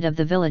outside of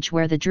the village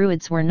where the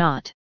druids were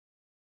not.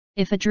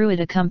 If a druid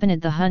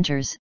accompanied the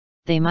hunters,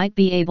 they might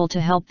be able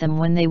to help them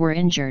when they were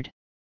injured.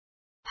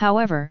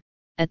 However,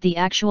 at the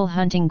actual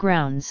hunting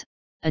grounds,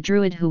 a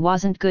druid who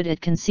wasn't good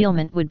at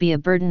concealment would be a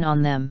burden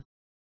on them.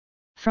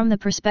 From the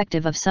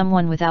perspective of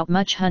someone without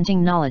much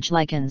hunting knowledge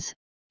like Ins,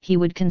 he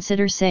would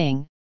consider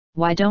saying,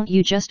 why don't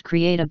you just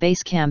create a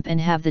base camp and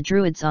have the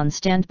druids on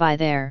standby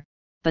there?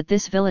 But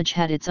this village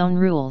had its own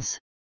rules.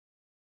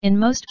 In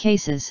most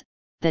cases,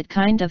 that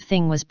kind of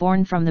thing was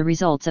born from the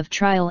results of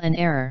trial and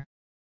error.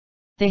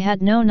 They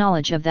had no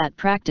knowledge of that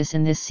practice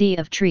in this sea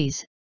of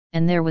trees,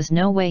 and there was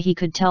no way he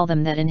could tell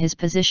them that in his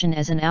position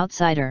as an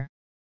outsider.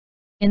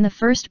 In the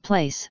first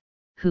place,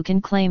 who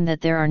can claim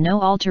that there are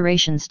no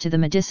alterations to the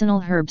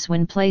medicinal herbs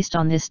when placed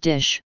on this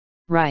dish,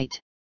 right?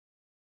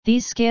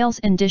 These scales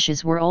and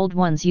dishes were old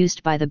ones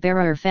used by the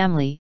bearer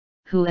family,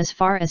 who as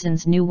far as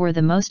Ins knew were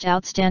the most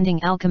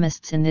outstanding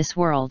alchemists in this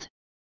world.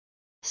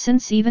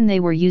 Since even they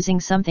were using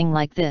something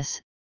like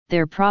this,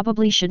 there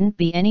probably shouldn't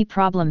be any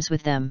problems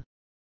with them.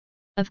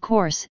 Of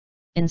course,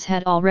 Ins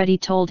had already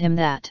told him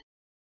that.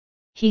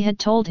 He had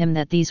told him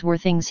that these were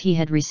things he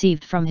had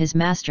received from his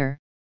master,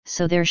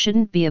 so there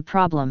shouldn't be a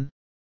problem.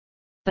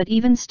 But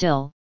even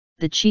still,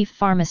 the chief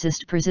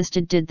pharmacist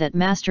persisted. Did that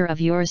master of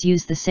yours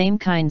use the same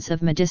kinds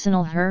of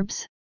medicinal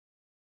herbs?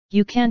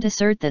 You can't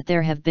assert that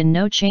there have been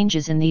no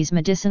changes in these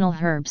medicinal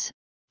herbs,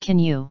 can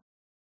you?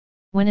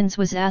 When Ins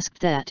was asked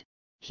that,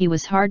 he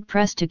was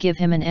hard-pressed to give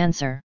him an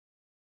answer.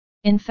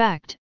 In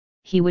fact,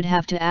 he would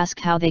have to ask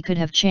how they could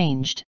have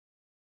changed.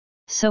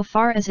 So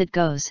far as it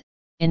goes,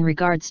 in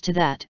regards to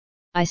that,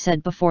 I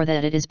said before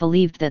that it is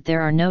believed that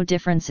there are no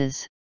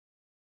differences.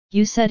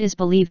 You said is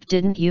believed,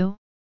 didn't you?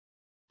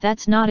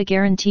 That's not a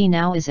guarantee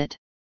now, is it?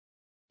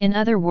 In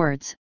other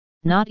words,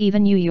 not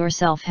even you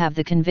yourself have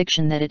the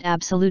conviction that it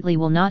absolutely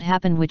will not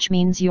happen, which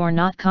means you're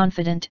not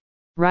confident,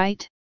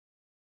 right?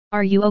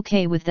 Are you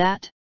okay with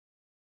that?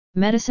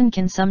 Medicine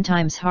can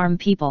sometimes harm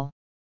people.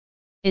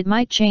 It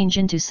might change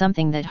into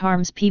something that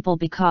harms people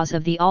because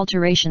of the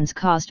alterations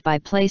caused by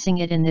placing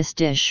it in this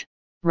dish,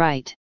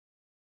 right?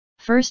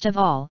 First of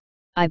all,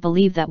 I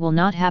believe that will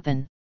not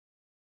happen.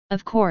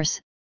 Of course,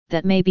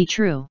 that may be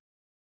true.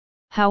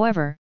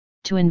 However,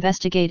 to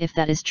investigate if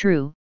that is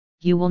true,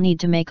 you will need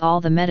to make all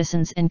the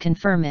medicines and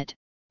confirm it,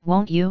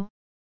 won't you?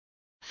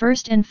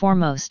 First and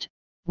foremost,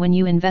 when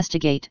you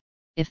investigate,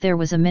 if there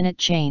was a minute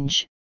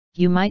change,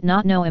 you might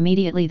not know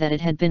immediately that it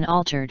had been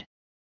altered.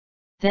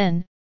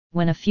 Then,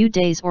 when a few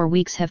days or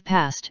weeks have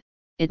passed,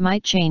 it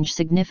might change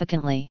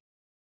significantly.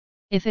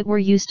 If it were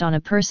used on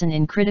a person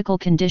in critical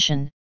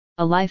condition,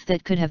 a life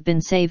that could have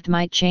been saved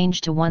might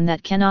change to one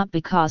that cannot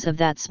because of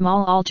that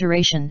small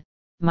alteration,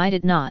 might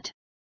it not?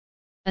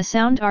 A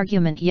sound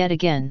argument yet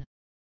again.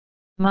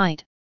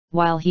 Might.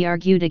 While he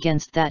argued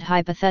against that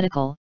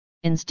hypothetical,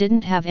 Ins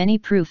didn't have any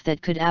proof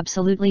that could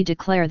absolutely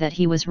declare that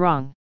he was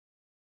wrong.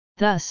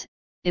 Thus,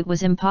 it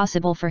was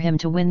impossible for him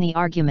to win the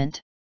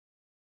argument.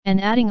 And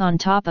adding on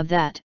top of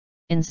that,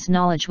 Ins's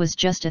knowledge was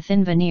just a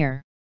thin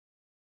veneer.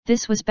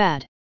 This was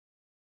bad.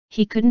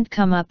 He couldn't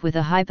come up with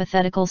a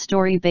hypothetical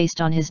story based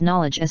on his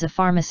knowledge as a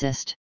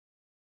pharmacist.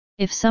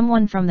 If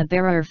someone from the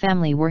bearer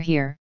family were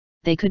here,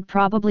 they could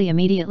probably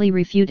immediately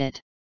refute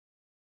it.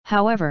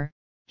 However,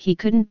 he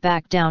couldn't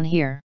back down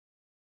here.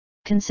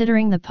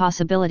 Considering the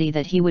possibility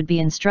that he would be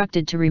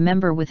instructed to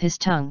remember with his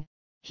tongue,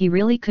 he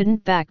really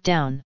couldn't back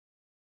down.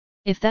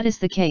 If that is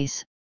the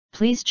case,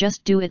 please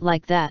just do it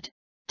like that,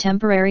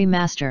 temporary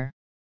master.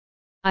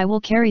 I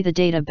will carry the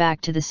data back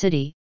to the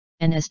city,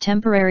 and as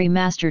temporary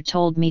master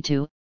told me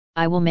to,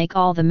 I will make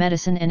all the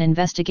medicine and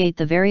investigate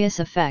the various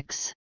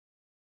effects.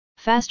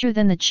 Faster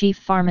than the chief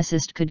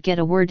pharmacist could get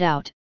a word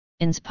out,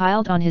 Ins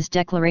piled on his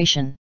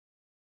declaration.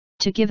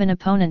 To give an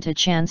opponent a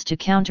chance to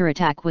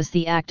counterattack was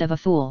the act of a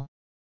fool.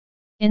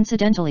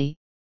 Incidentally,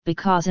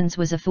 because Ins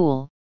was a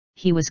fool,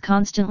 he was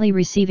constantly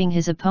receiving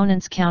his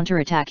opponent's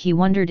counterattack. He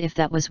wondered if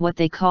that was what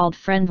they called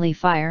friendly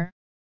fire.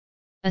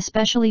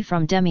 Especially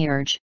from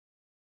Demiurge.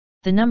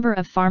 The number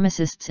of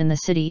pharmacists in the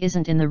city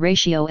isn't in the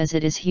ratio as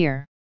it is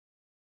here.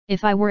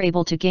 If I were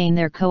able to gain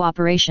their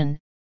cooperation,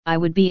 I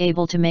would be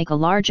able to make a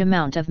large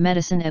amount of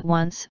medicine at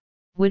once,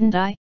 wouldn't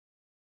I?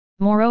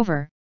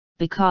 Moreover,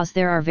 because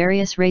there are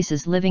various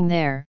races living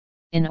there,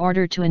 in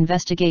order to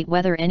investigate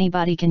whether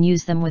anybody can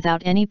use them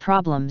without any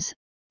problems,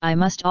 I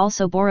must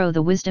also borrow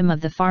the wisdom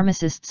of the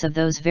pharmacists of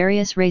those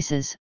various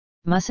races,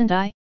 mustn't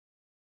I?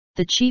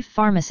 The chief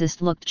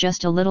pharmacist looked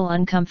just a little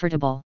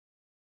uncomfortable.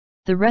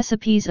 The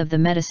recipes of the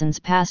medicines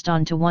passed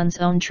on to one's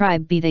own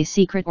tribe, be they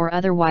secret or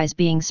otherwise,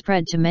 being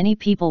spread to many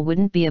people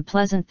wouldn't be a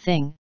pleasant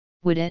thing,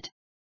 would it?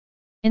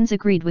 Ins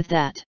agreed with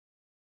that.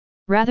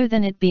 Rather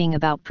than it being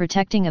about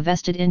protecting a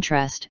vested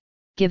interest,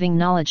 giving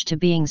knowledge to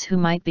beings who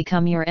might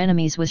become your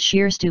enemies was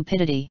sheer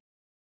stupidity.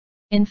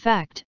 In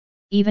fact,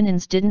 even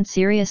Ins didn't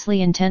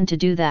seriously intend to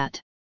do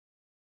that.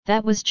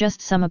 That was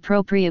just some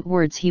appropriate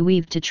words he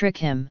weaved to trick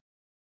him.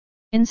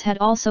 Ins had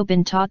also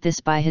been taught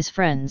this by his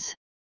friends.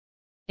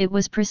 It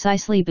was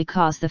precisely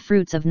because the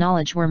fruits of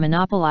knowledge were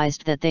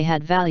monopolized that they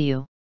had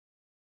value.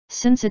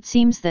 Since it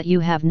seems that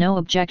you have no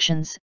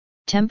objections,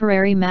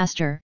 temporary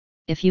master,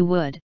 if you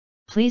would,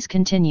 please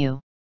continue.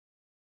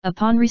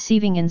 Upon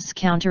receiving Ins's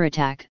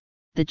counterattack,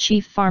 the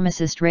chief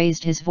pharmacist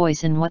raised his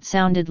voice in what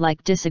sounded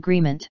like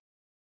disagreement.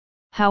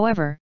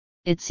 However,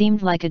 it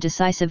seemed like a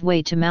decisive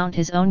way to mount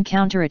his own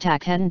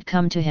counterattack hadn't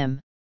come to him.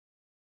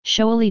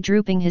 Showily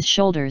drooping his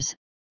shoulders,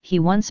 he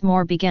once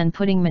more began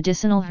putting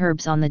medicinal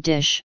herbs on the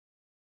dish.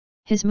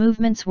 His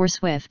movements were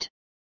swift.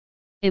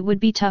 It would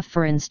be tough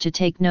for Ins to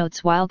take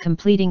notes while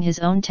completing his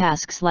own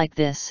tasks like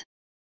this.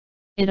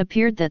 It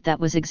appeared that that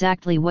was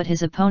exactly what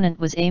his opponent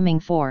was aiming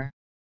for.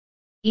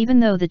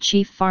 Even though the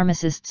chief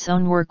pharmacist's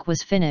own work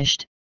was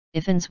finished,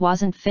 if Ins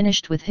wasn't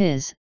finished with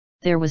his,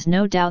 there was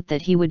no doubt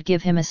that he would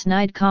give him a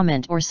snide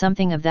comment or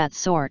something of that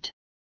sort.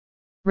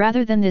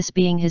 Rather than this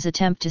being his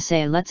attempt to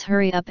say let's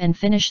hurry up and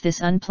finish this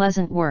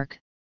unpleasant work,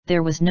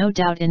 there was no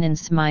doubt in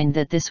Ins's mind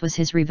that this was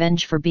his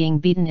revenge for being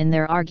beaten in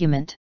their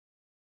argument.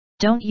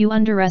 Don't you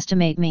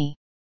underestimate me.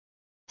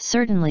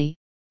 Certainly,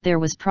 there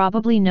was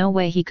probably no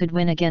way he could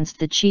win against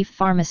the chief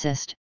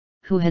pharmacist,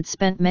 who had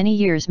spent many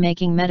years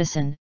making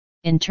medicine,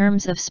 in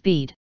terms of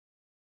speed.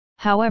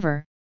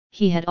 However,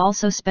 he had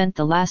also spent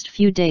the last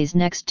few days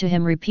next to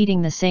him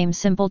repeating the same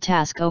simple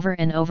task over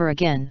and over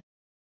again.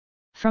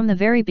 From the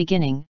very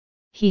beginning,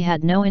 he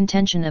had no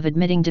intention of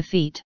admitting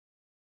defeat.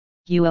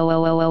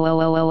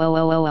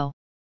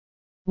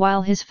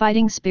 While his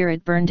fighting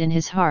spirit burned in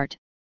his heart,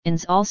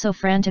 Ins also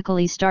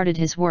frantically started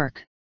his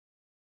work.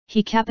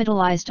 He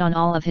capitalized on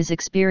all of his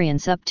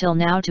experience up till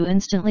now to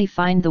instantly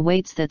find the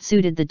weights that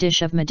suited the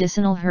dish of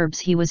medicinal herbs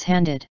he was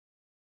handed.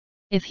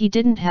 If he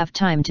didn't have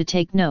time to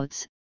take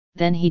notes,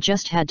 then he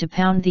just had to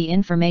pound the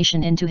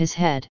information into his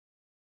head.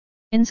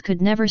 Ins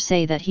could never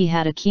say that he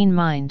had a keen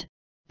mind,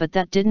 but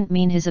that didn't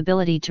mean his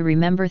ability to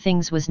remember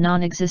things was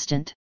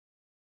non-existent.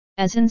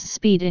 As Ins's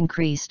speed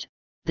increased,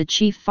 the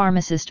chief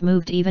pharmacist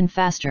moved even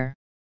faster.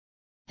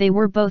 They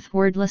were both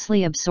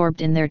wordlessly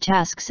absorbed in their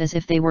tasks as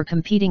if they were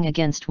competing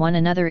against one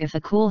another. If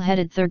a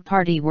cool-headed third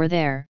party were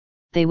there,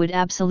 they would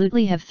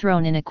absolutely have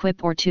thrown in a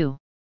quip or two.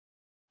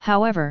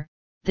 However,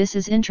 this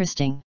is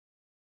interesting.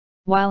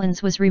 While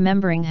Ins was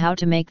remembering how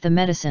to make the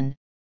medicine,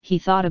 he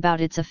thought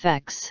about its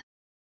effects.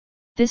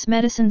 This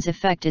medicine's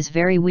effect is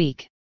very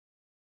weak.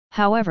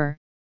 However,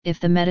 if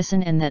the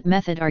medicine and that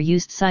method are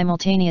used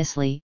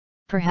simultaneously,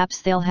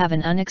 perhaps they'll have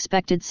an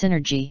unexpected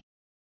synergy.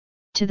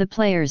 To the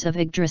players of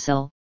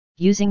Yggdrasil,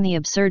 using the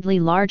absurdly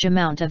large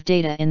amount of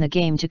data in the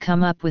game to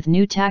come up with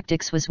new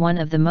tactics was one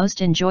of the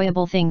most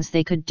enjoyable things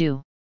they could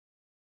do.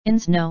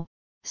 No,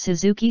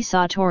 Suzuki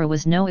Satoru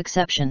was no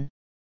exception.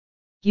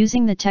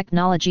 Using the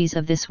technologies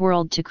of this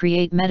world to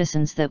create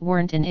medicines that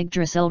weren't in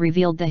Yggdrasil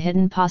revealed the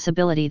hidden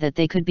possibility that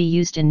they could be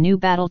used in new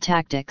battle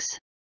tactics.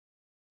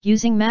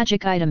 Using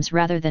magic items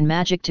rather than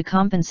magic to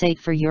compensate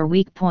for your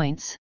weak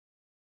points.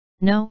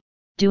 No,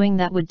 doing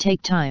that would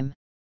take time.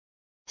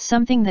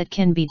 Something that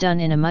can be done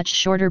in a much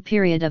shorter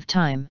period of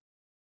time.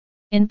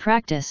 In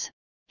practice,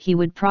 he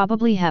would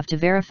probably have to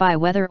verify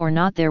whether or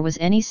not there was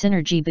any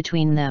synergy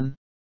between them.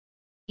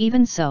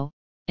 Even so,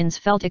 Ins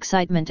felt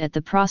excitement at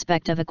the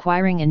prospect of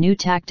acquiring a new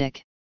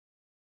tactic.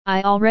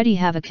 I already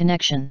have a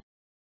connection.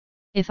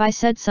 If I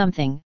said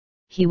something,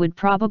 he would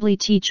probably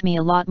teach me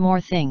a lot more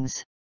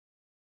things.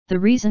 The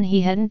reason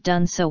he hadn't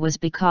done so was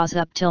because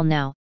up till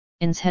now,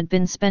 Ins had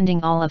been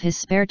spending all of his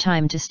spare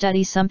time to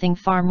study something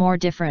far more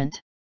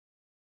different.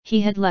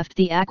 He had left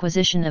the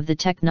acquisition of the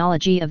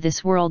technology of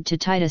this world to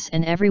Titus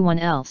and everyone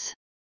else.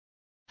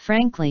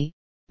 Frankly,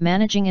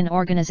 managing an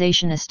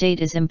organization estate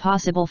is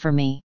impossible for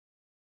me.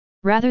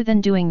 Rather than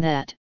doing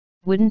that,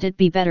 wouldn't it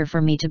be better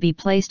for me to be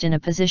placed in a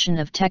position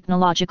of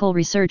technological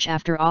research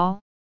after all?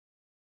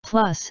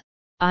 Plus,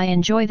 I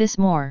enjoy this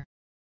more.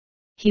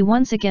 He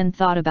once again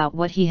thought about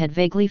what he had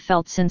vaguely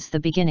felt since the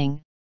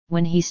beginning,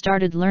 when he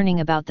started learning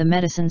about the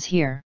medicines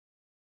here.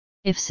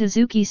 If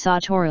Suzuki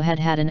Satoru had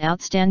had an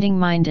outstanding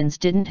mind and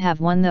didn't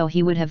have one, though,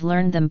 he would have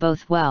learned them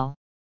both well.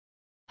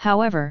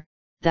 However,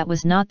 that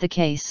was not the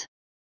case.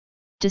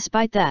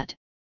 Despite that,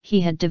 he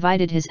had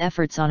divided his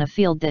efforts on a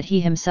field that he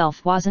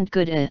himself wasn't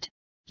good at.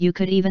 You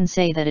could even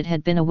say that it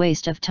had been a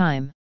waste of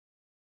time.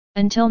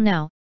 Until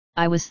now,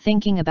 I was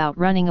thinking about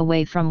running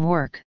away from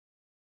work.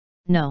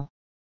 No.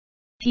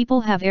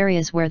 People have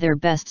areas where they're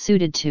best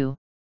suited to.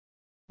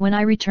 When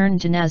I return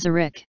to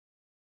Nazarick,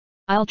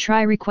 I'll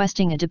try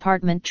requesting a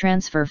department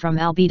transfer from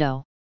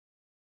Albedo.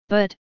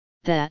 But,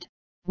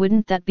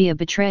 wouldn't that be a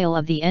betrayal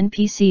of the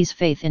NPC's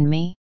faith in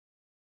me?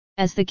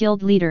 As the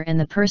guild leader and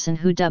the person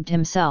who dubbed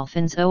himself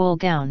Ins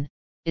Oolgaun,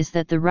 is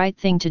that the right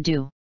thing to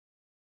do?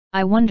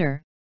 I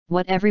wonder,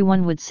 what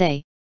everyone would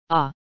say.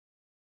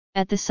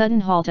 At the sudden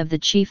halt of the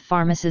chief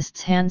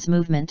pharmacist's hands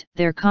movement,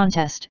 their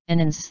contest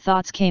and Ins's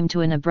thoughts came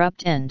to an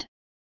abrupt end.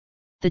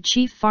 The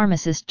chief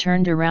pharmacist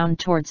turned around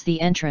towards the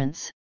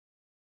entrance.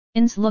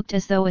 Ins looked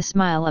as though a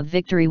smile of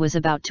victory was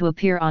about to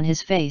appear on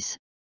his face,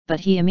 but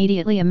he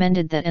immediately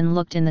amended that and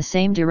looked in the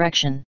same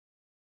direction.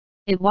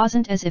 It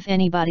wasn't as if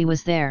anybody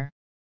was there.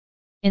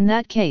 In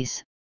that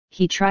case,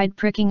 he tried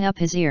pricking up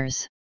his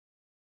ears.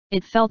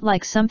 It felt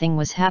like something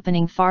was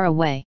happening far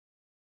away.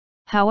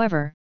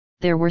 However,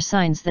 there were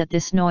signs that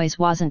this noise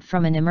wasn't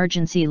from an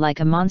emergency like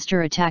a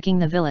monster attacking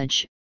the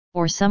village,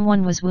 or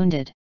someone was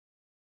wounded.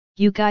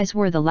 You guys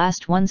were the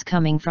last ones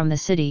coming from the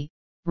city,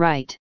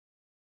 right?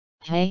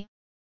 Hey?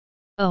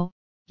 Oh,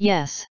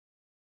 yes.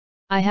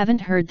 I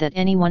haven't heard that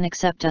anyone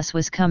except us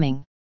was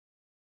coming.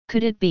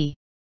 Could it be?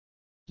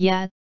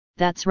 Yeah,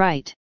 that's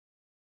right.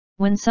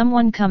 When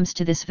someone comes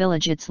to this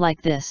village it's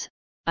like this,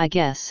 I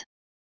guess.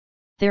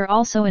 They're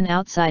also an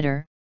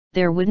outsider.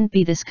 There wouldn't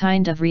be this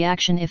kind of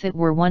reaction if it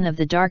were one of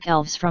the dark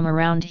elves from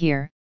around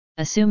here,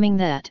 assuming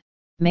that,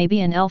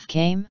 maybe an elf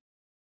came?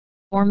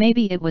 Or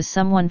maybe it was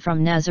someone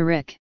from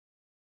Nazarick.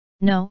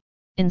 No,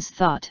 Ins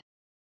thought.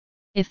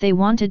 If they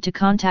wanted to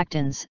contact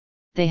Ins,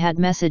 they had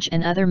message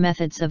and other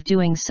methods of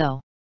doing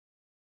so.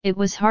 It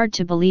was hard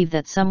to believe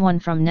that someone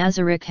from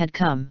Nazarick had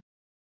come.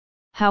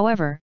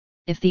 However,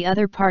 if the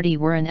other party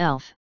were an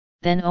elf,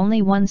 then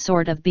only one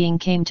sort of being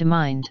came to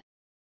mind.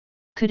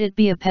 Could it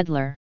be a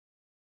peddler?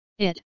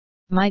 It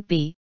might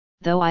be,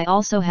 though I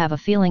also have a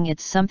feeling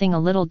it's something a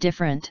little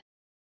different.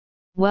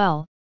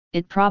 Well,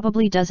 it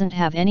probably doesn't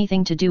have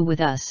anything to do with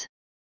us.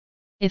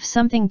 If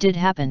something did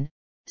happen,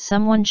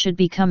 someone should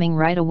be coming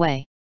right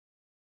away.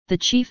 The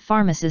chief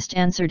pharmacist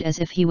answered as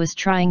if he was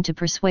trying to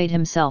persuade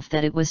himself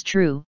that it was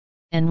true,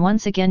 and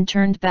once again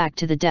turned back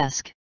to the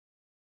desk.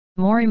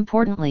 More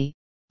importantly,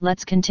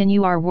 let's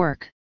continue our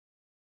work.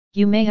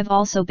 You may have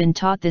also been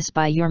taught this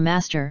by your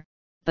master,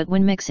 but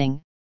when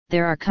mixing,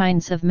 there are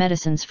kinds of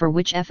medicines for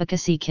which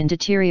efficacy can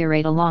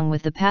deteriorate along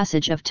with the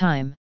passage of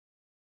time.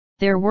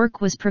 Their work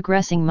was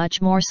progressing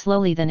much more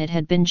slowly than it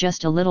had been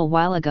just a little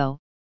while ago,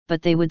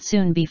 but they would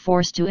soon be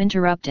forced to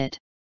interrupt it.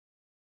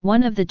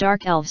 One of the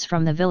dark elves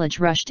from the village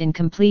rushed in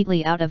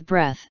completely out of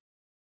breath.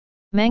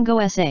 Mango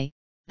S.A.,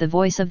 the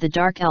voice of the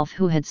dark elf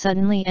who had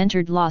suddenly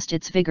entered lost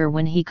its vigor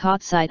when he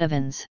caught sight of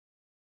Ins.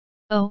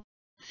 Oh,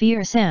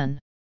 Fear-san.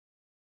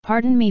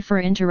 Pardon me for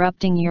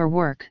interrupting your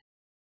work.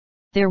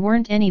 There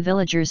weren't any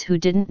villagers who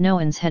didn't know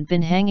Ins had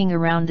been hanging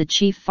around the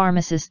chief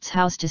pharmacist's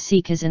house to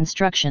seek his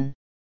instruction.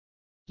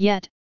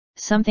 Yet,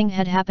 something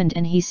had happened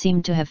and he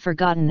seemed to have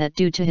forgotten that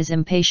due to his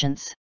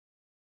impatience.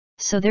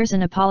 So there's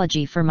an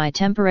apology for my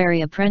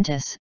temporary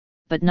apprentice,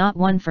 but not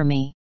one for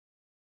me.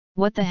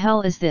 What the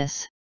hell is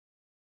this?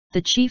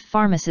 The chief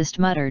pharmacist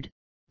muttered,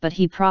 but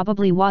he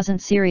probably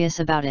wasn't serious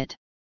about it.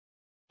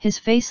 His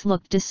face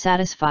looked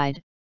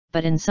dissatisfied,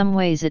 but in some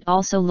ways it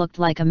also looked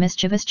like a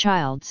mischievous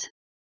child's.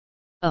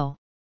 Oh.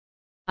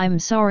 I'm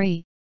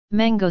sorry,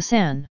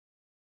 Mango-san.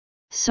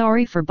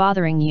 Sorry for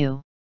bothering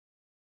you.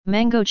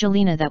 Mango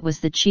Jelena, that was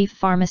the chief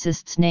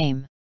pharmacist's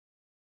name.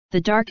 The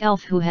dark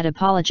elf who had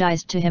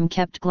apologized to him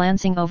kept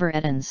glancing over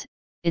at Ens.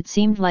 It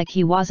seemed like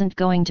he wasn't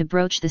going to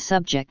broach the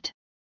subject.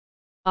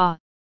 Ah,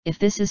 if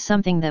this is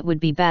something that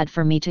would be bad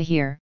for me to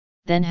hear,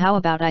 then how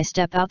about I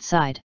step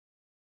outside?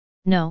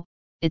 No,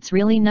 it's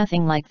really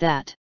nothing like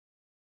that.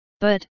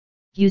 But,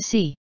 you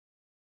see.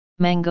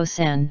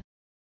 Mango-san.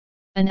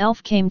 An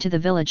elf came to the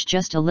village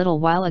just a little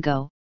while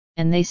ago,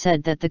 and they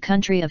said that the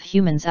country of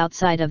humans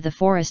outside of the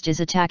forest is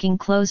attacking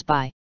close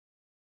by.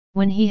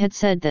 When he had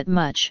said that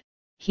much,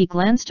 he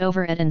glanced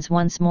over at Ens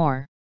once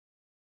more.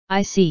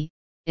 I see,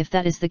 if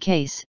that is the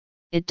case,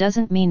 it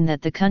doesn't mean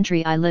that the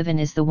country I live in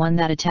is the one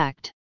that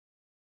attacked.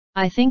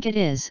 I think it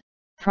is,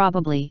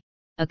 probably,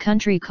 a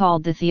country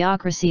called the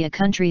Theocracy, a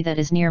country that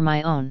is near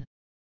my own.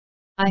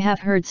 I have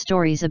heard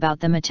stories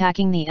about them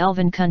attacking the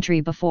elven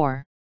country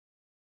before.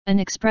 An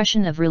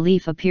expression of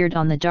relief appeared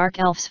on the dark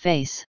elf's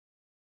face.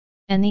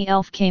 And the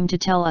elf came to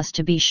tell us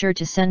to be sure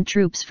to send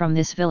troops from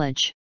this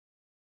village.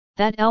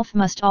 That elf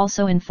must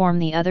also inform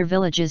the other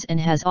villages and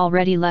has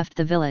already left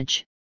the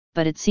village,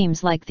 but it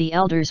seems like the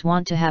elders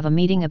want to have a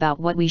meeting about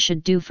what we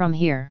should do from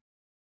here.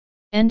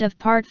 End of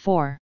Part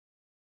 4.